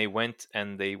 when they went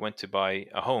to buy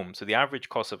a home, so the average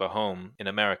cost of a home in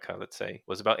America, let's say,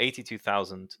 was about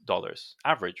 $82,000.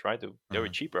 Average, right? There were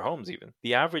cheaper homes even.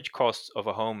 The average cost of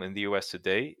a home in the US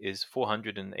today is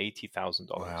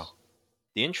 $480,000. Wow.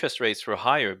 The interest rates were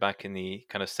higher back in the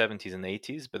kind of 70s and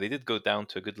 80s, but they did go down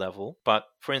to a good level. But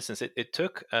for instance, it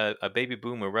took a baby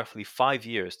boomer roughly 5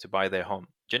 years to buy their home.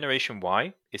 Generation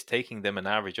Y is taking them an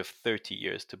average of 30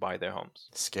 years to buy their homes.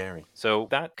 Scary. So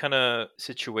that kind of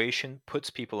situation puts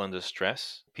people under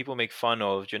stress. People make fun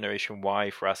of Generation Y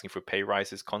for asking for pay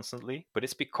rises constantly, but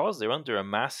it's because they're under a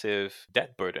massive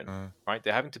debt burden, right?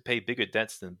 They're having to pay bigger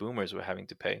debts than boomers were having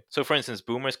to pay. So for instance,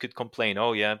 boomers could complain,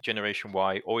 oh yeah, Generation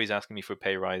Y always asking me for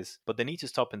pay rise, but they need to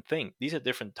stop and think. These are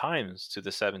different times to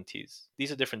the 70s.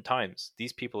 These are different times.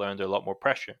 These people are under a lot more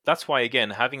pressure. That's why,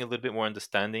 again, having a little bit more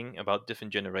understanding about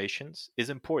different generations is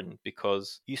important,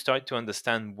 because you start to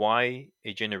understand why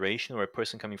a generation or a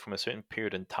person coming from a certain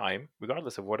period in time,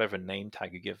 regardless of whatever name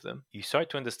tag you give them, you start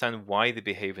to understand why they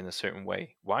behave in a certain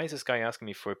way. Why is this guy asking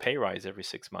me for a pay rise every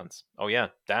 6 months? Oh yeah,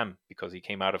 damn, because he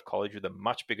came out of college with a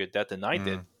much bigger debt than I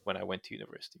did when I went to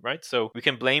university, right? So we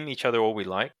can blame each other all we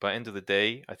like, but at the end of the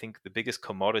day, I think the biggest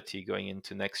commodity going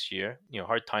into next year,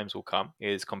 hard times will come,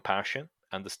 is compassion,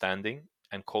 understanding,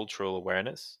 and cultural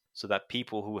awareness, so that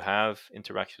people who have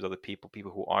interactions with other people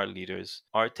who are leaders,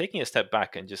 are taking a step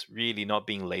back and just really not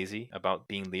being lazy about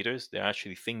being leaders. They're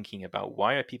actually thinking about,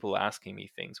 why are people asking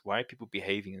me things? Why are people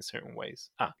behaving in certain ways?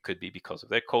 Could be because of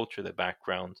their culture, their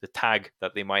background, the tag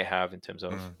that they might have in terms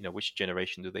of, which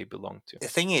generation do they belong to. The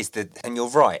thing is that, and you're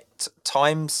right,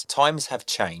 times have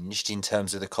changed in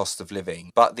terms of the cost of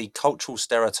living, but the cultural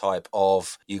stereotype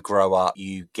of you grow up,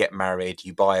 you get married,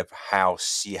 you buy a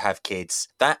house, you have kids,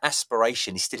 that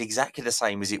aspiration is still exactly the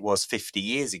same as it was 50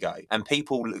 years ago. And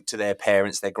people look to their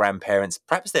parents, their grandparents,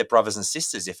 perhaps their brothers and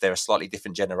sisters, if they're a slightly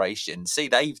different generation, see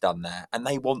they've done that and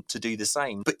they want to do the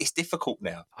same. But it's difficult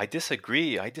now. I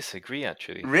disagree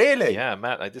actually. Really? Yeah,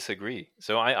 Matt, I disagree.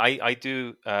 So I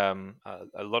do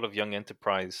a lot of young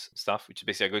enterprise stuff, which is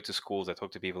basically I go to schools, I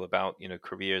talk to people about,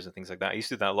 careers and things like that. I used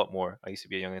to do that a lot more. I used to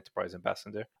be a young enterprise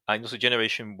ambassador. And also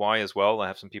Generation Y as well. I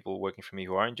have some people working for me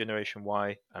who are in Generation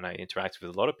Y, and I interact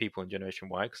with a lot of people in Generation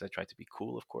Y because I try to be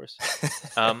cool, of course.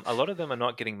 A lot of them are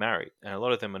not getting married, and a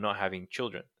lot of them are not having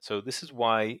children. So this is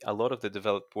why a lot of the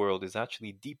developed world is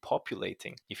actually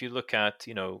depopulating. If you look at,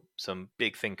 some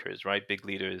big thinkers, right, big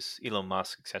leaders, Elon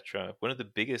Musk, etc., one of the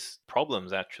biggest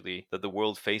problems actually that the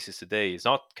world faces today is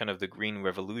not kind of the green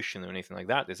revolution or anything like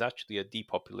that. It's actually a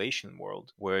depopulation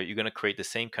world where you're going to create the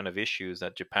same kind of issues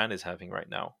that Japan is having right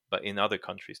now, but in other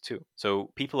countries too.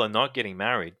 So people are not getting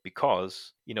married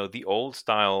because the old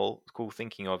style cool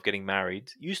thinking of getting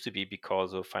married used to be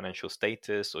because of financial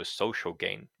status or social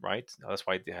gain, right? That's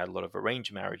why they had a lot of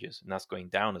arranged marriages, and that's going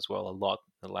down as well a lot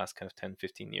in the last kind of 10,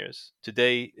 15 years.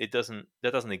 Today,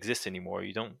 that doesn't exist anymore.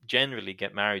 You don't generally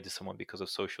get married to someone because of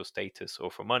social status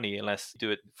or for money, unless you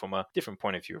do it from a different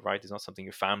point of view, right? It's not something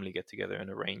your family get together and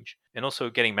arrange. And also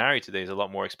getting married today is a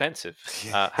lot more expensive.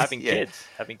 Having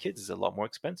kids is a lot more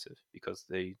expensive because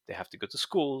they have to go to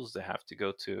schools, they have to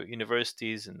go to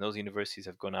universities, and those universities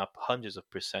have gone up hundreds of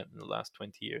percent in the last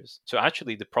 20 years. So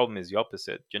actually the problem is the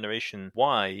opposite. Generation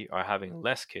Y are having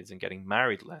less kids and getting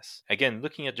married less. Again,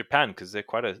 looking at Japan, because they're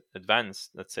quite an advanced,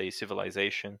 let's say,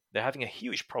 civilization, they're having a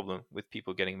huge problem with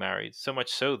people getting married. So much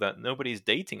so that nobody's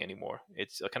dating anymore.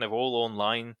 It's a kind of all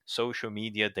online social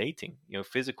media dating.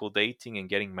 Physical dating and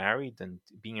getting married and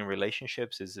being in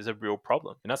relationships is a real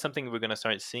problem. And that's something we're going to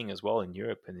start seeing as well in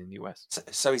Europe and in the US.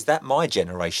 So is that my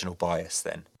generational bias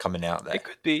then coming out there? It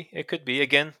could be.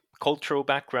 Again, cultural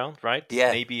background, right?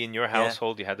 Yeah. Maybe in your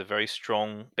household you had a very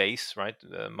strong base, right?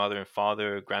 Mother and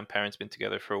father, grandparents been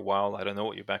together for a while. I don't know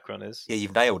what your background is. Yeah,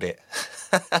 you've nailed it.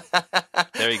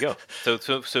 There you go.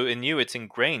 So in you, it's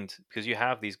ingrained because you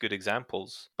have these good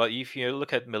examples. But if you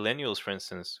look at millennials, for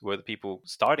instance, who are the people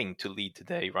starting to lead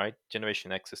today, right?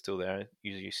 Generation X is still there,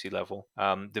 usually C-level.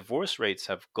 Divorce rates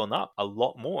have gone up a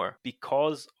lot more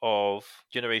because of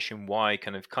Generation Y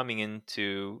kind of coming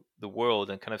into the world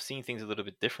and kind of seeing things a little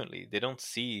bit differently. They don't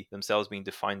see themselves being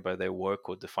defined by their work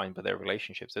or defined by their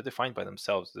relationships. They're defined by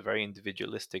themselves. It's a very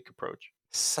individualistic approach.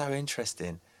 So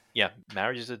interesting. Yeah,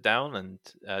 marriages are down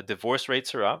and divorce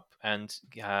rates are up, and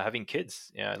having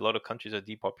kids. Yeah, a lot of countries are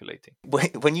depopulating.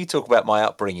 When you talk about my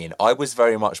upbringing, I was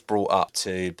very much brought up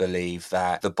to believe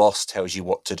that the boss tells you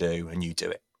what to do and you do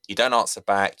it. You don't answer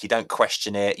back, you don't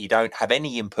question it, you don't have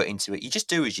any input into it, you just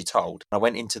do as you're told. I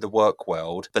went into the work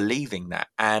world believing that.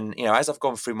 And, as I've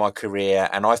gone through my career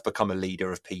and I've become a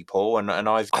leader of people, and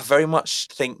I very much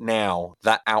think now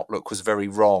that outlook was very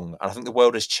wrong. And I think the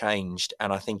world has changed.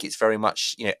 And I think it's very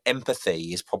much,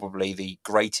 empathy is probably the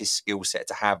greatest skill set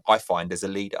to have, I find, as a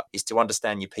leader, is to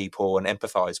understand your people and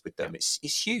empathize with them.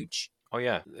 It's huge. Oh,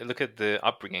 yeah. Look at the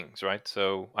upbringings, right?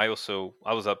 So I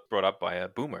was brought up by a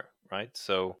boomer. Right,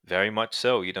 so very much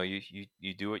so. You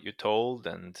do what you're told,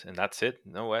 and that's it.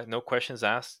 No questions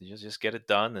asked. You just get it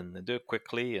done and do it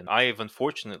quickly. And I have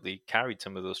unfortunately carried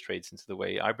some of those traits into the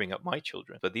way I bring up my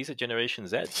children. But these are Generation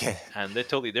Z, and they're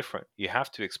totally different. You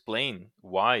have to explain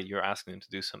why you're asking them to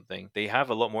do something. They have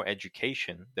a lot more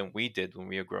education than we did when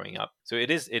we were growing up. So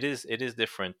it is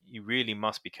different. You really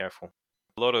must be careful.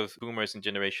 A lot of boomers in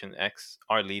Generation X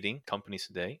are leading companies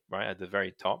today, right, at the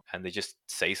very top, and they just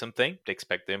say something, they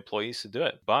expect their employees to do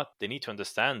it. But they need to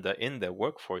understand that in their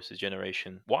workforce is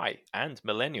Generation Y and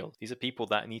Millennial. These are people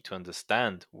that need to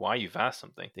understand why you've asked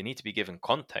something. They need to be given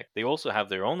context. They also have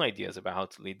their own ideas about how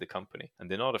to lead the company,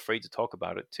 and they're not afraid to talk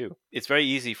about it too. It's very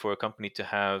easy for a company to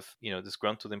have,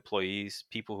 disgruntled employees,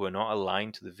 people who are not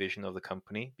aligned to the vision of the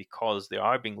company, because they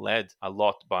are being led a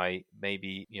lot by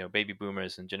maybe, baby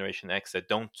boomers and Generation X that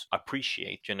don't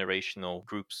appreciate generational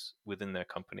groups within their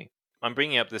company. I'm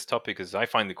bringing up this topic because I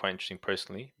find it quite interesting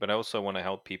personally, but I also want to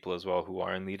help people as well who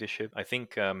are in leadership. I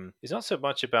think it's not so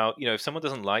much about, if someone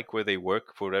doesn't like where they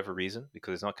work for whatever reason,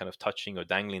 because it's not kind of touching or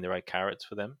dangling the right carrots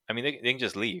for them, I mean, they can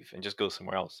just leave and just go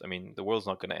somewhere else. I mean, the world's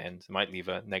not going to end. They might leave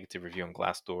a negative review on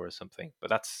Glassdoor or something, but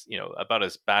that's, about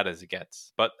as bad as it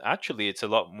gets. But actually, it's a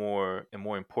lot more and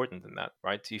more important than that,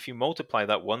 right? If you multiply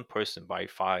that one person by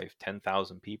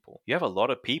 5,000-10,000 people, you have a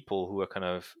lot of people who are kind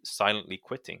of silently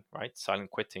quitting, right? Silent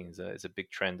quitting is is a big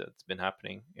trend that's been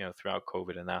happening, throughout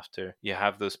COVID and after. You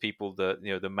have those people,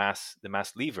 the mass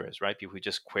leavers, right? People who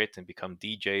just quit and become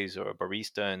DJs or a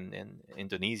barista in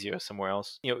Indonesia or somewhere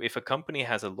else. If a company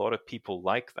has a lot of people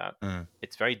like that,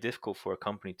 it's very difficult for a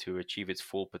company to achieve its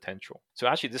full potential. So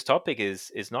actually, this topic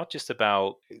is not just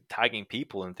about tagging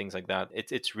people and things like that.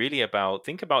 It's really about,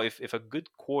 think about if a good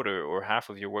quarter or half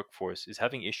of your workforce is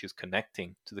having issues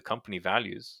connecting to the company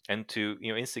values and to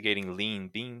instigating lean,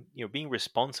 being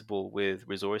responsible with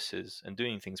resources and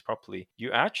doing things properly,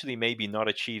 you actually maybe not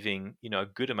achieving a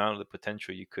good amount of the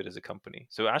potential you could as a company.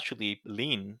 So actually,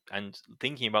 lean and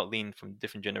thinking about lean from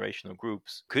different generational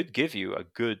groups could give you a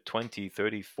good 20,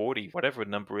 30, 40, whatever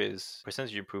the number is,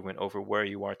 percentage improvement over where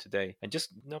you are today. And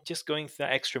just going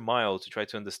that extra mile to try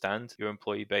to understand your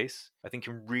employee base, I think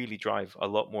can really drive a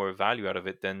lot more value out of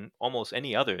it than almost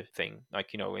any other thing.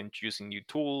 Like, introducing new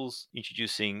tools,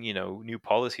 introducing, new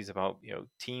policies about,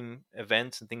 team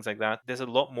events and things like that. There's a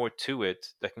lot more to it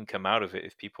that can come out of it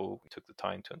if people took the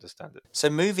time to understand it. So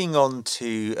moving on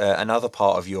to another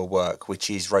part of your work, which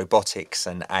is robotics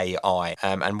and AI,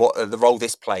 and what the role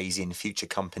this plays in future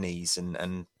companies.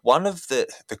 And one of the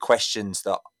questions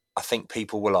that I think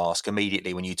people will ask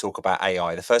immediately when you talk about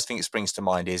AI, the first thing that springs to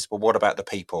mind is, well, what about the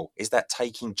people? Is that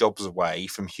taking jobs away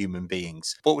from human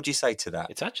beings? What would you say to that?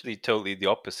 It's actually totally the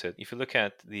opposite. If you look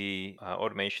at the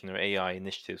automation or AI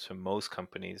initiatives from most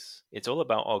companies, it's all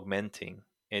about augmenting.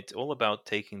 It's all about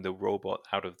taking the robot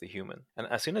out of the human. And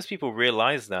as soon as people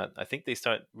realize that, I think they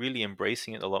start really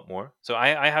embracing it a lot more. So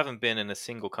I haven't been in a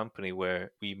single company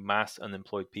where we mass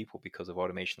unemployed people because of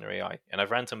automation or AI. And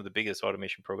I've ran some of the biggest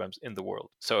automation programs in the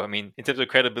world. So, I mean, in terms of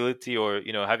credibility or,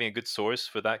 having a good source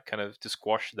for that kind of to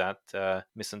squash that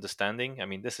misunderstanding, I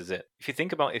mean, this is it. If you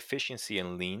think about efficiency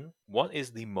and lean, what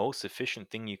is the most efficient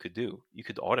thing you could do? You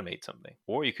could automate something,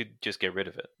 or you could just get rid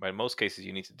of it. Right? In most cases,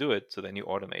 you need to do it, so then you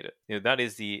automate it. That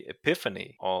is the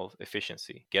epiphany of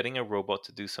efficiency. Getting a robot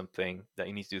to do something that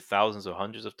you need to do thousands or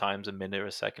hundreds of times a minute or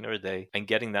a second or a day, and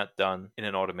getting that done in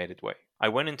an automated way. I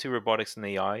went into robotics and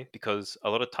AI because a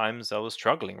lot of times I was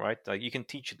struggling, right? Like, you can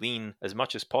teach lean as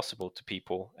much as possible to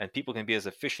people, and people can be as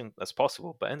efficient as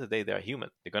possible, but at the end of the day, they're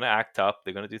human. They're going to act up,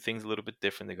 they're going to do things a little bit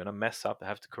different, they're going to mess up, they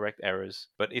have to correct errors.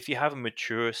 But if you have a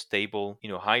mature, stable,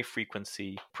 high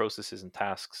frequency processes and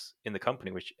tasks in the company,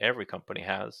 which every company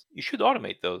has, you should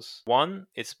automate those. One,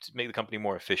 it's to make the company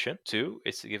more efficient. Two,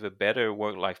 it's to give a better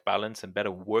work-life balance and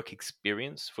better work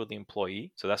experience for the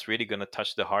employee. So that's really going to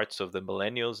touch the hearts of the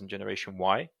millennials and Generation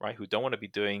Y, right? Who don't want to be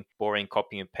doing boring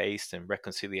copy and paste and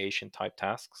reconciliation type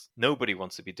tasks. Nobody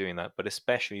wants to be doing that, but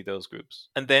especially those groups.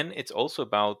 And then it's also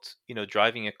about,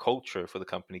 driving a culture for the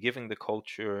company, giving the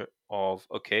culture of,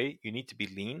 okay, you need to be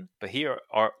lean, but here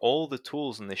are all the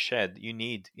tools in the shed you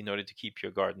need in order to keep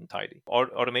your garden tidy.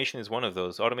 Automation is one of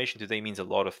those. Automation today means a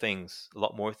lot of things, a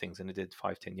lot more things than it did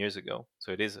 5-10 years ago.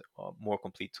 So it is a more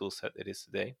complete tool set it is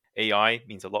today. AI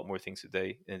means a lot more things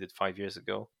today than it did 5 years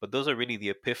ago. But those are really the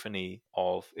epiphany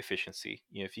of efficiency.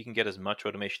 If you can get as much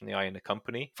automation AI in a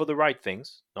company for the right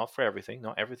things, not for everything,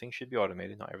 not everything should be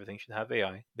automated, not everything should have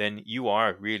AI, then you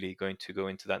are really going to go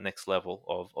into that next level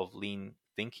of lean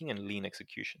thinking and lean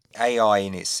execution. AI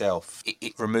in itself,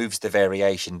 it removes the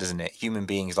variation, doesn't it? Human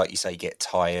beings, like you say, get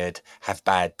tired, have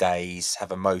bad days,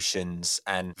 have emotions,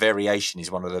 and variation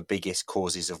is one of the biggest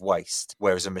causes of waste.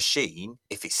 Whereas a machine,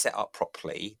 if it's set up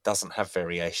properly, doesn't have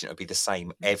variation. It'll be the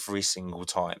same every single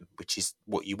time, which is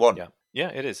what you want. Yeah,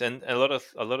 it is. And a lot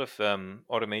of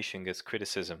automation gets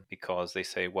criticism because they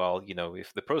say, well,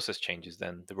 if the process changes,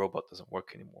 then the robot doesn't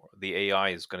work anymore. The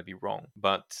AI is going to be wrong.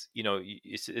 But,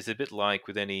 it's a bit like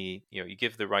with any, you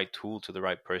give the right tool to the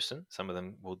right person. Some of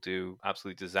them will do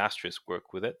absolutely disastrous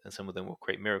work with it, and some of them will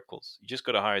create miracles. You just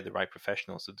got to hire the right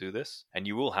professionals to do this, and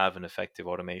you will have an effective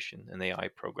automation, an AI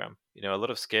program. A lot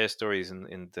of scare stories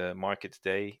in the market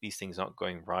today, these things not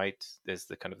going right. There's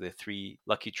the kind of the 3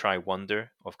 lucky try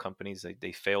wonder of companies.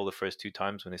 They fail the first 2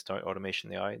 times when they start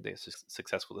automation AI. They're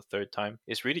successful the 3rd time.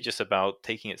 It's really just about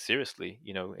taking it seriously,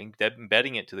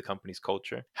 embedding it to the company's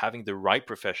culture, having the right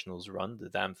professionals run the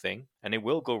damn thing, and it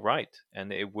will go right.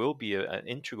 And it will be an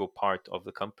integral part of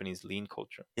the company's lean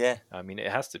culture. Yeah. I mean,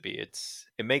 it has to be.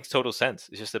 It makes total sense.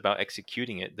 It's just about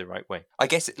executing it the right way. I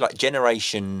guess like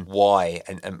Generation Y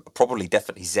and probably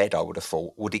definitely Z, I would have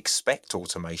thought, would expect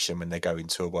automation when they go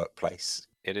into a workplace.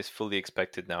 It is fully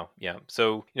expected now. Yeah.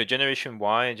 So, Generation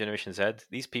Y and Generation Z,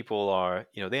 these people are,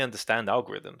 they understand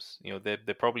algorithms.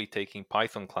 They're probably taking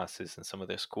Python classes in some of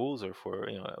their schools or for,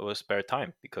 a spare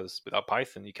time, because without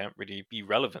Python, you can't really be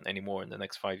relevant anymore in the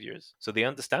next 5 years. So they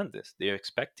understand this. They're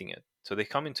expecting it. So they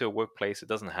come into a workplace that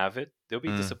doesn't have it, they'll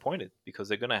be disappointed because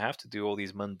they're going to have to do all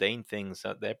these mundane things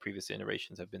that their previous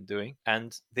generations have been doing.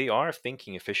 And they are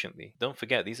thinking efficiently. Don't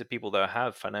forget, these are people that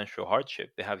have financial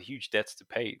hardship. They have huge debts to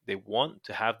pay. They want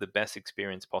to have the best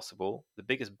experience possible, the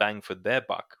biggest bang for their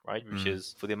buck, right? Which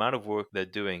is for the amount of work they're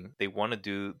doing, they want to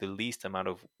do the least amount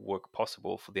of work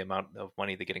possible for the amount of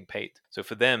money they're getting paid. So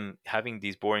for them, having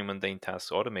these boring, mundane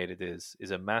tasks automated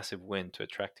is a massive win to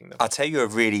attracting them. I'll tell you a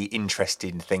really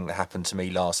interesting thing that happened to me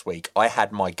last week. I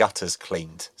had my gutters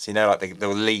cleaned. So, you know, like the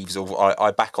leaves,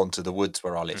 I back onto the woods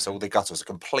where I live. So all the gutters are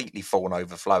completely full and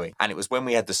overflowing. And it was when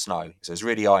we had the snow. So it was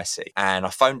really icy. And I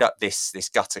phoned up this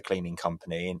gutter cleaning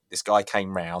company, and this guy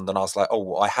came round, and I was like,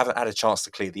 oh, I haven't had a chance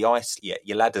to clear the ice yet.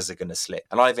 Your ladders are going to slip.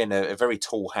 And I live in a very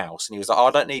tall house. And he was like, oh,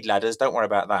 I don't need ladders. Don't worry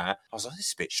about that. I was like, this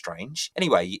is a bit strange.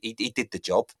 Anyway, he did the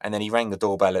job. And then he rang the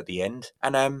doorbell at the end.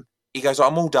 And he goes,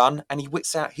 I'm all done. And he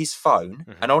whips out his phone.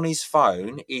 And on his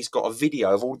phone, he's got a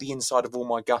video of all the inside of all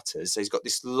my gutters. So he's got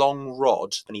this long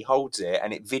rod, and he holds it,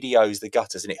 and it videos the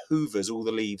gutters, and it hoovers all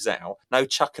the leaves out. No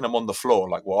chucking them on the floor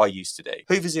like what I used to do.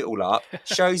 Hoovers it all up,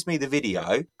 shows me the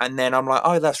video. And then I'm like,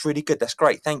 oh, that's really good. That's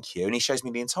great. Thank you. And he shows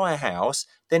me the entire house.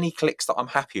 Then he clicks that I'm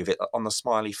happy with it on the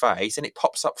smiley face, and it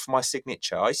pops up for my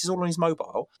signature. This is all on his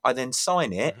mobile. I then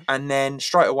sign it, and then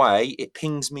straight away, it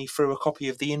pings me through a copy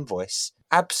of the invoice.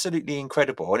 Absolutely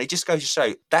incredible. And it just goes to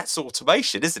show that's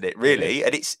automation, isn't it, really?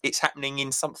 And it's happening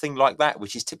in something like that,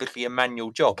 which is typically a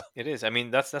manual job. It is. I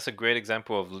mean, that's a great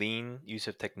example of lean use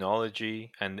of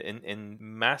technology and in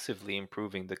massively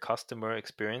improving the customer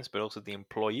experience, but also the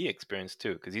employee experience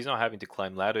too, because he's not having to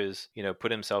climb ladders,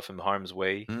 put himself in harm's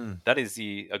way. That is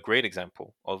a great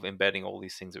example of embedding all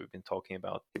these things that we've been talking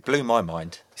about. It blew my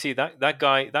mind. See, that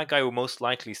guy will most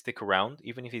likely stick around,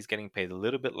 even if he's getting paid a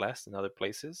little bit less than other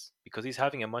places, because he's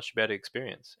having a much better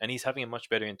experience, and he's having a much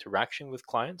better interaction with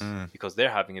clients because they're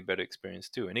having a better experience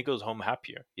too, and he goes home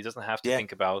happier. He doesn't have to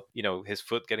think about his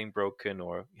foot getting broken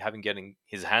or getting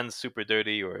his hands super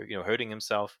dirty or hurting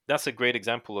himself. That's a great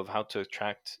example of how to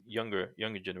attract younger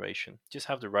generation. Just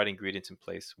have the right ingredients in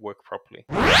place, work properly.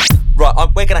 Right,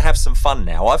 we're going to have some fun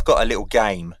now. I've got a little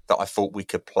game that I thought we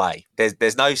could play.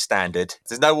 There's no standard.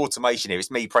 There's no automation here.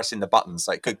 It's me pressing the buttons,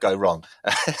 so it could go wrong.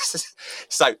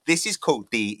 So this is called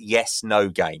the yes-no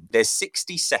game. There's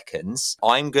 60 seconds.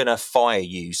 I'm going to fire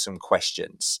you some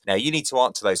questions. Now, you need to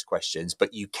answer those questions,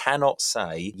 but you cannot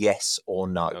say yes or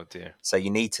no. Oh, dear. So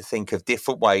you need to think of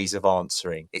different ways of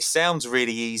answering. It sounds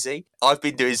really easy. I've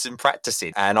been doing some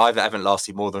practicing, and I haven't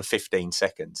lasted more than 15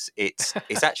 seconds. It's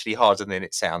actually harder than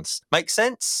it sounds. Make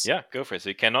sense? Yeah, go for it. So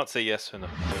you cannot say yes or no.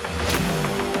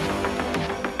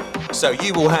 So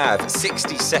you will have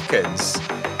 60 seconds.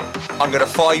 I'm going to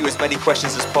fire you as many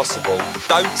questions as possible.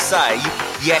 Don't say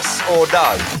yes or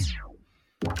no.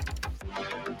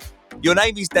 Your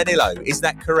name is Danilo, is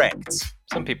that correct?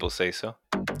 Some people say so.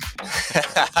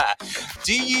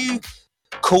 Do you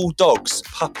call dogs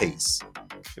puppies?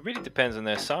 It really depends on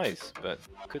their size, but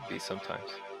could be sometimes.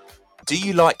 Do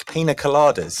you like pina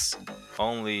coladas?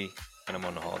 Only when I'm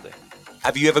on a holiday.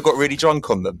 Have you ever got really drunk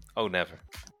on them? Oh, never.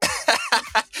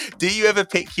 Do you ever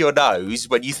pick your nose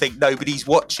when you think nobody's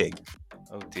watching?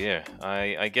 Oh dear.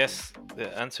 I guess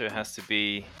the answer has to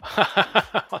be...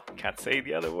 I can't say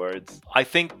the other words. I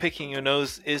think picking your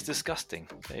nose is disgusting.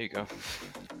 There you go.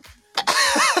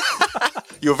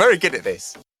 You're very good at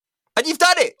this. And you've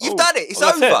done it. You've done it. It's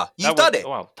over. You've done it.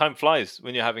 Wow, time flies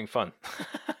when you're having fun.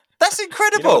 That's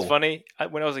incredible. You know what's funny?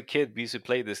 When I was a kid, we used to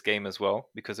play this game as well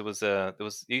because there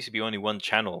used to be only one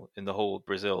channel in the whole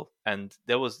Brazil, and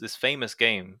there was this famous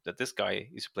game that this guy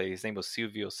used to play. His name was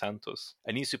Silvio Santos,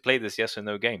 and he used to play this yes or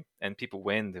no game, and people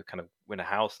they kind of win a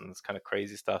house and this kind of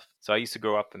crazy stuff. So I used to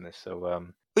grow up in this. So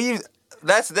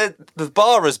the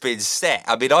bar has been set.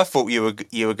 I mean, I thought you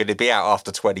were going to be out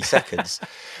after 20 seconds.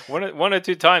 one or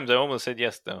two times I almost said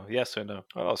yes or no.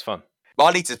 Oh, that was fun.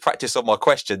 I need to practice on my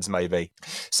questions, maybe.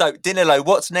 So, Danilo,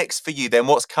 what's next for you then?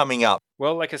 What's coming up?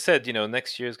 Well, like I said,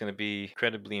 next year is going to be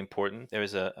incredibly important. There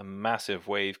is a massive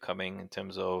wave coming in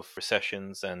terms of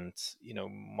recessions and,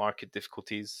 market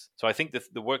difficulties. So I think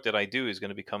the work that I do is going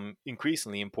to become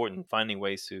increasingly important, finding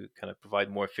ways to kind of provide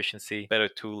more efficiency, better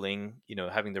tooling,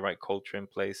 having the right culture in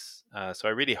place. So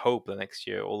I really hope that next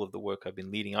year, all of the work I've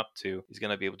been leading up to is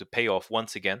going to be able to pay off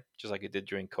once again, just like it did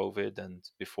during COVID and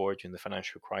before during the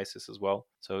financial crisis as well.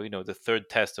 So, the third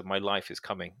test of my life is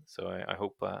coming. So I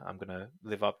hope I'm going to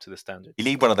live up to the standard. it. You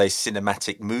need one of those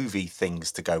cinematic movie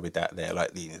things to go with that there,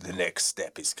 like the next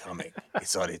step is coming.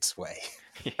 It's on its way.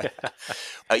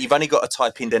 You've only got to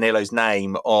type in Danilo's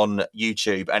name on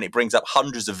YouTube and it brings up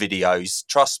hundreds of videos.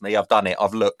 Trust me, I've done it.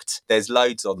 I've looked. There's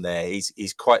loads on there.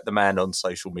 He's quite the man on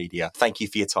social media. Thank you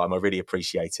for your time. I really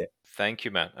appreciate it. Thank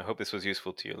you, Matt. I hope this was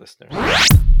useful to your listeners.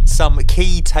 Some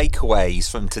key takeaways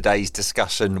from today's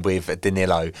discussion with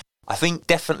Danilo. I think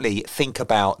definitely think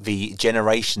about the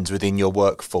generations within your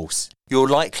workforce. You'll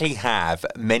likely have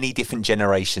many different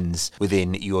generations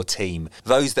within your team,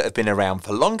 those that have been around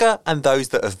for longer and those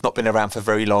that have not been around for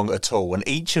very long at all. And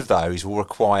each of those will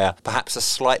require perhaps a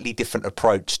slightly different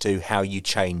approach to how you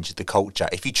change the culture.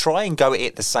 If you try and go at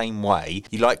it the same way,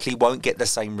 you likely won't get the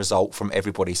same result from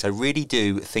everybody. So really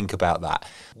do think about that.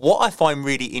 What I find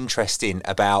really interesting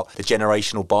about the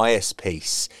generational bias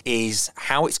piece is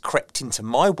how it's crept into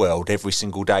my world every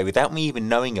single day without me even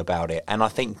knowing about it. And I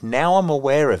think now I'm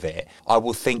aware of it, I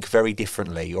will think very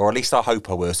differently, or at least I hope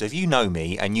I will. So if you know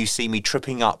me and you see me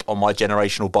tripping up on my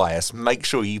generational bias, make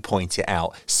sure you point it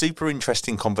out. Super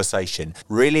interesting conversation.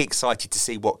 Really excited to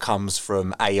see what comes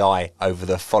from AI over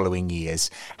the following years.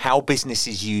 How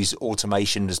businesses use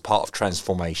automation as part of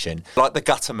transformation. Like the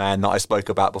gutter man that I spoke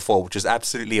about before, which was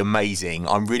absolutely amazing.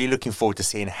 I'm really looking forward to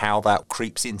seeing how that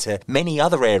creeps into many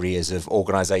other areas of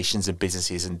organizations and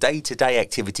businesses and day-to-day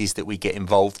activities that we get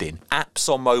involved in. Apps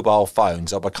on mobile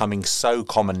phones are becoming so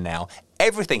common now.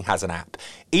 Everything has an app.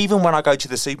 Even when I go to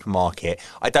the supermarket,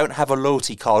 I don't have a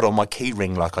loyalty card on my key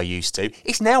ring like I used to.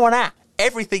 It's now an app.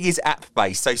 Everything is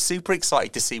app-based, so super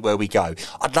excited to see where we go.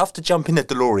 I'd love to jump in the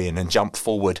DeLorean and jump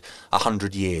forward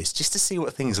 100 years just to see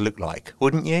what things look like,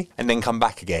 wouldn't you? And then come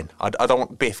back again. I don't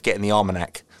want Biff getting the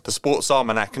almanac, the sports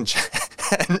almanac and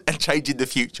changing the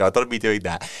future. I don't want to be doing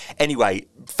that. Anyway,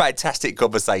 fantastic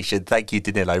conversation. Thank you,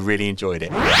 Danilo. Really enjoyed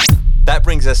it. That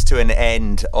brings us to an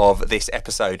end of this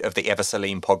episode of the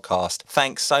Eversaline podcast.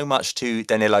 Thanks so much to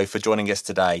Danilo for joining us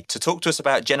today to talk to us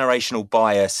about generational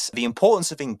bias, the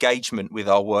importance of engagement with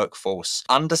our workforce,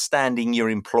 understanding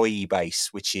your employee base,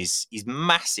 which is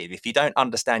massive. If you don't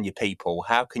understand your people,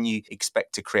 how can you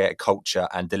expect to create a culture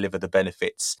and deliver the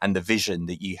benefits and the vision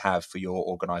that you have for your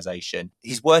organization?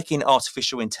 His work in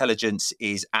artificial intelligence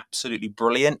is absolutely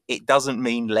brilliant. It doesn't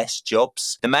mean less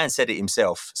jobs. The man said it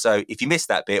himself. So if you missed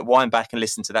that bit, wind back and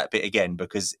listen to that bit again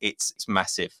because it's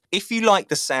massive. If you like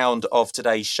the sound of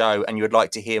today's show and you would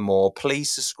like to hear more,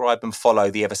 please subscribe and follow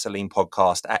the Eversaline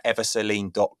podcast at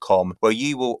eversaline.com, where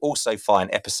you will also find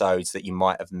episodes that you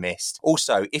might have missed.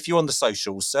 Also, if you're on the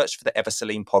socials, search for the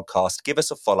Eversaline podcast, give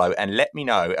us a follow and let me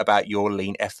know about your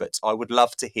lean efforts. I would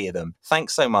love to hear them.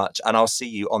 Thanks so much, and I'll see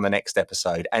you on the next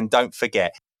episode. And don't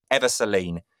forget,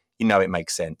 Eversaline, you know it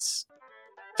makes sense.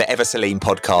 The Eversaline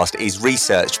podcast is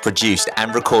researched, produced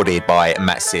and recorded by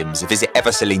Matt Sims. Visit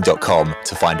eversaline.com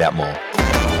to find out more.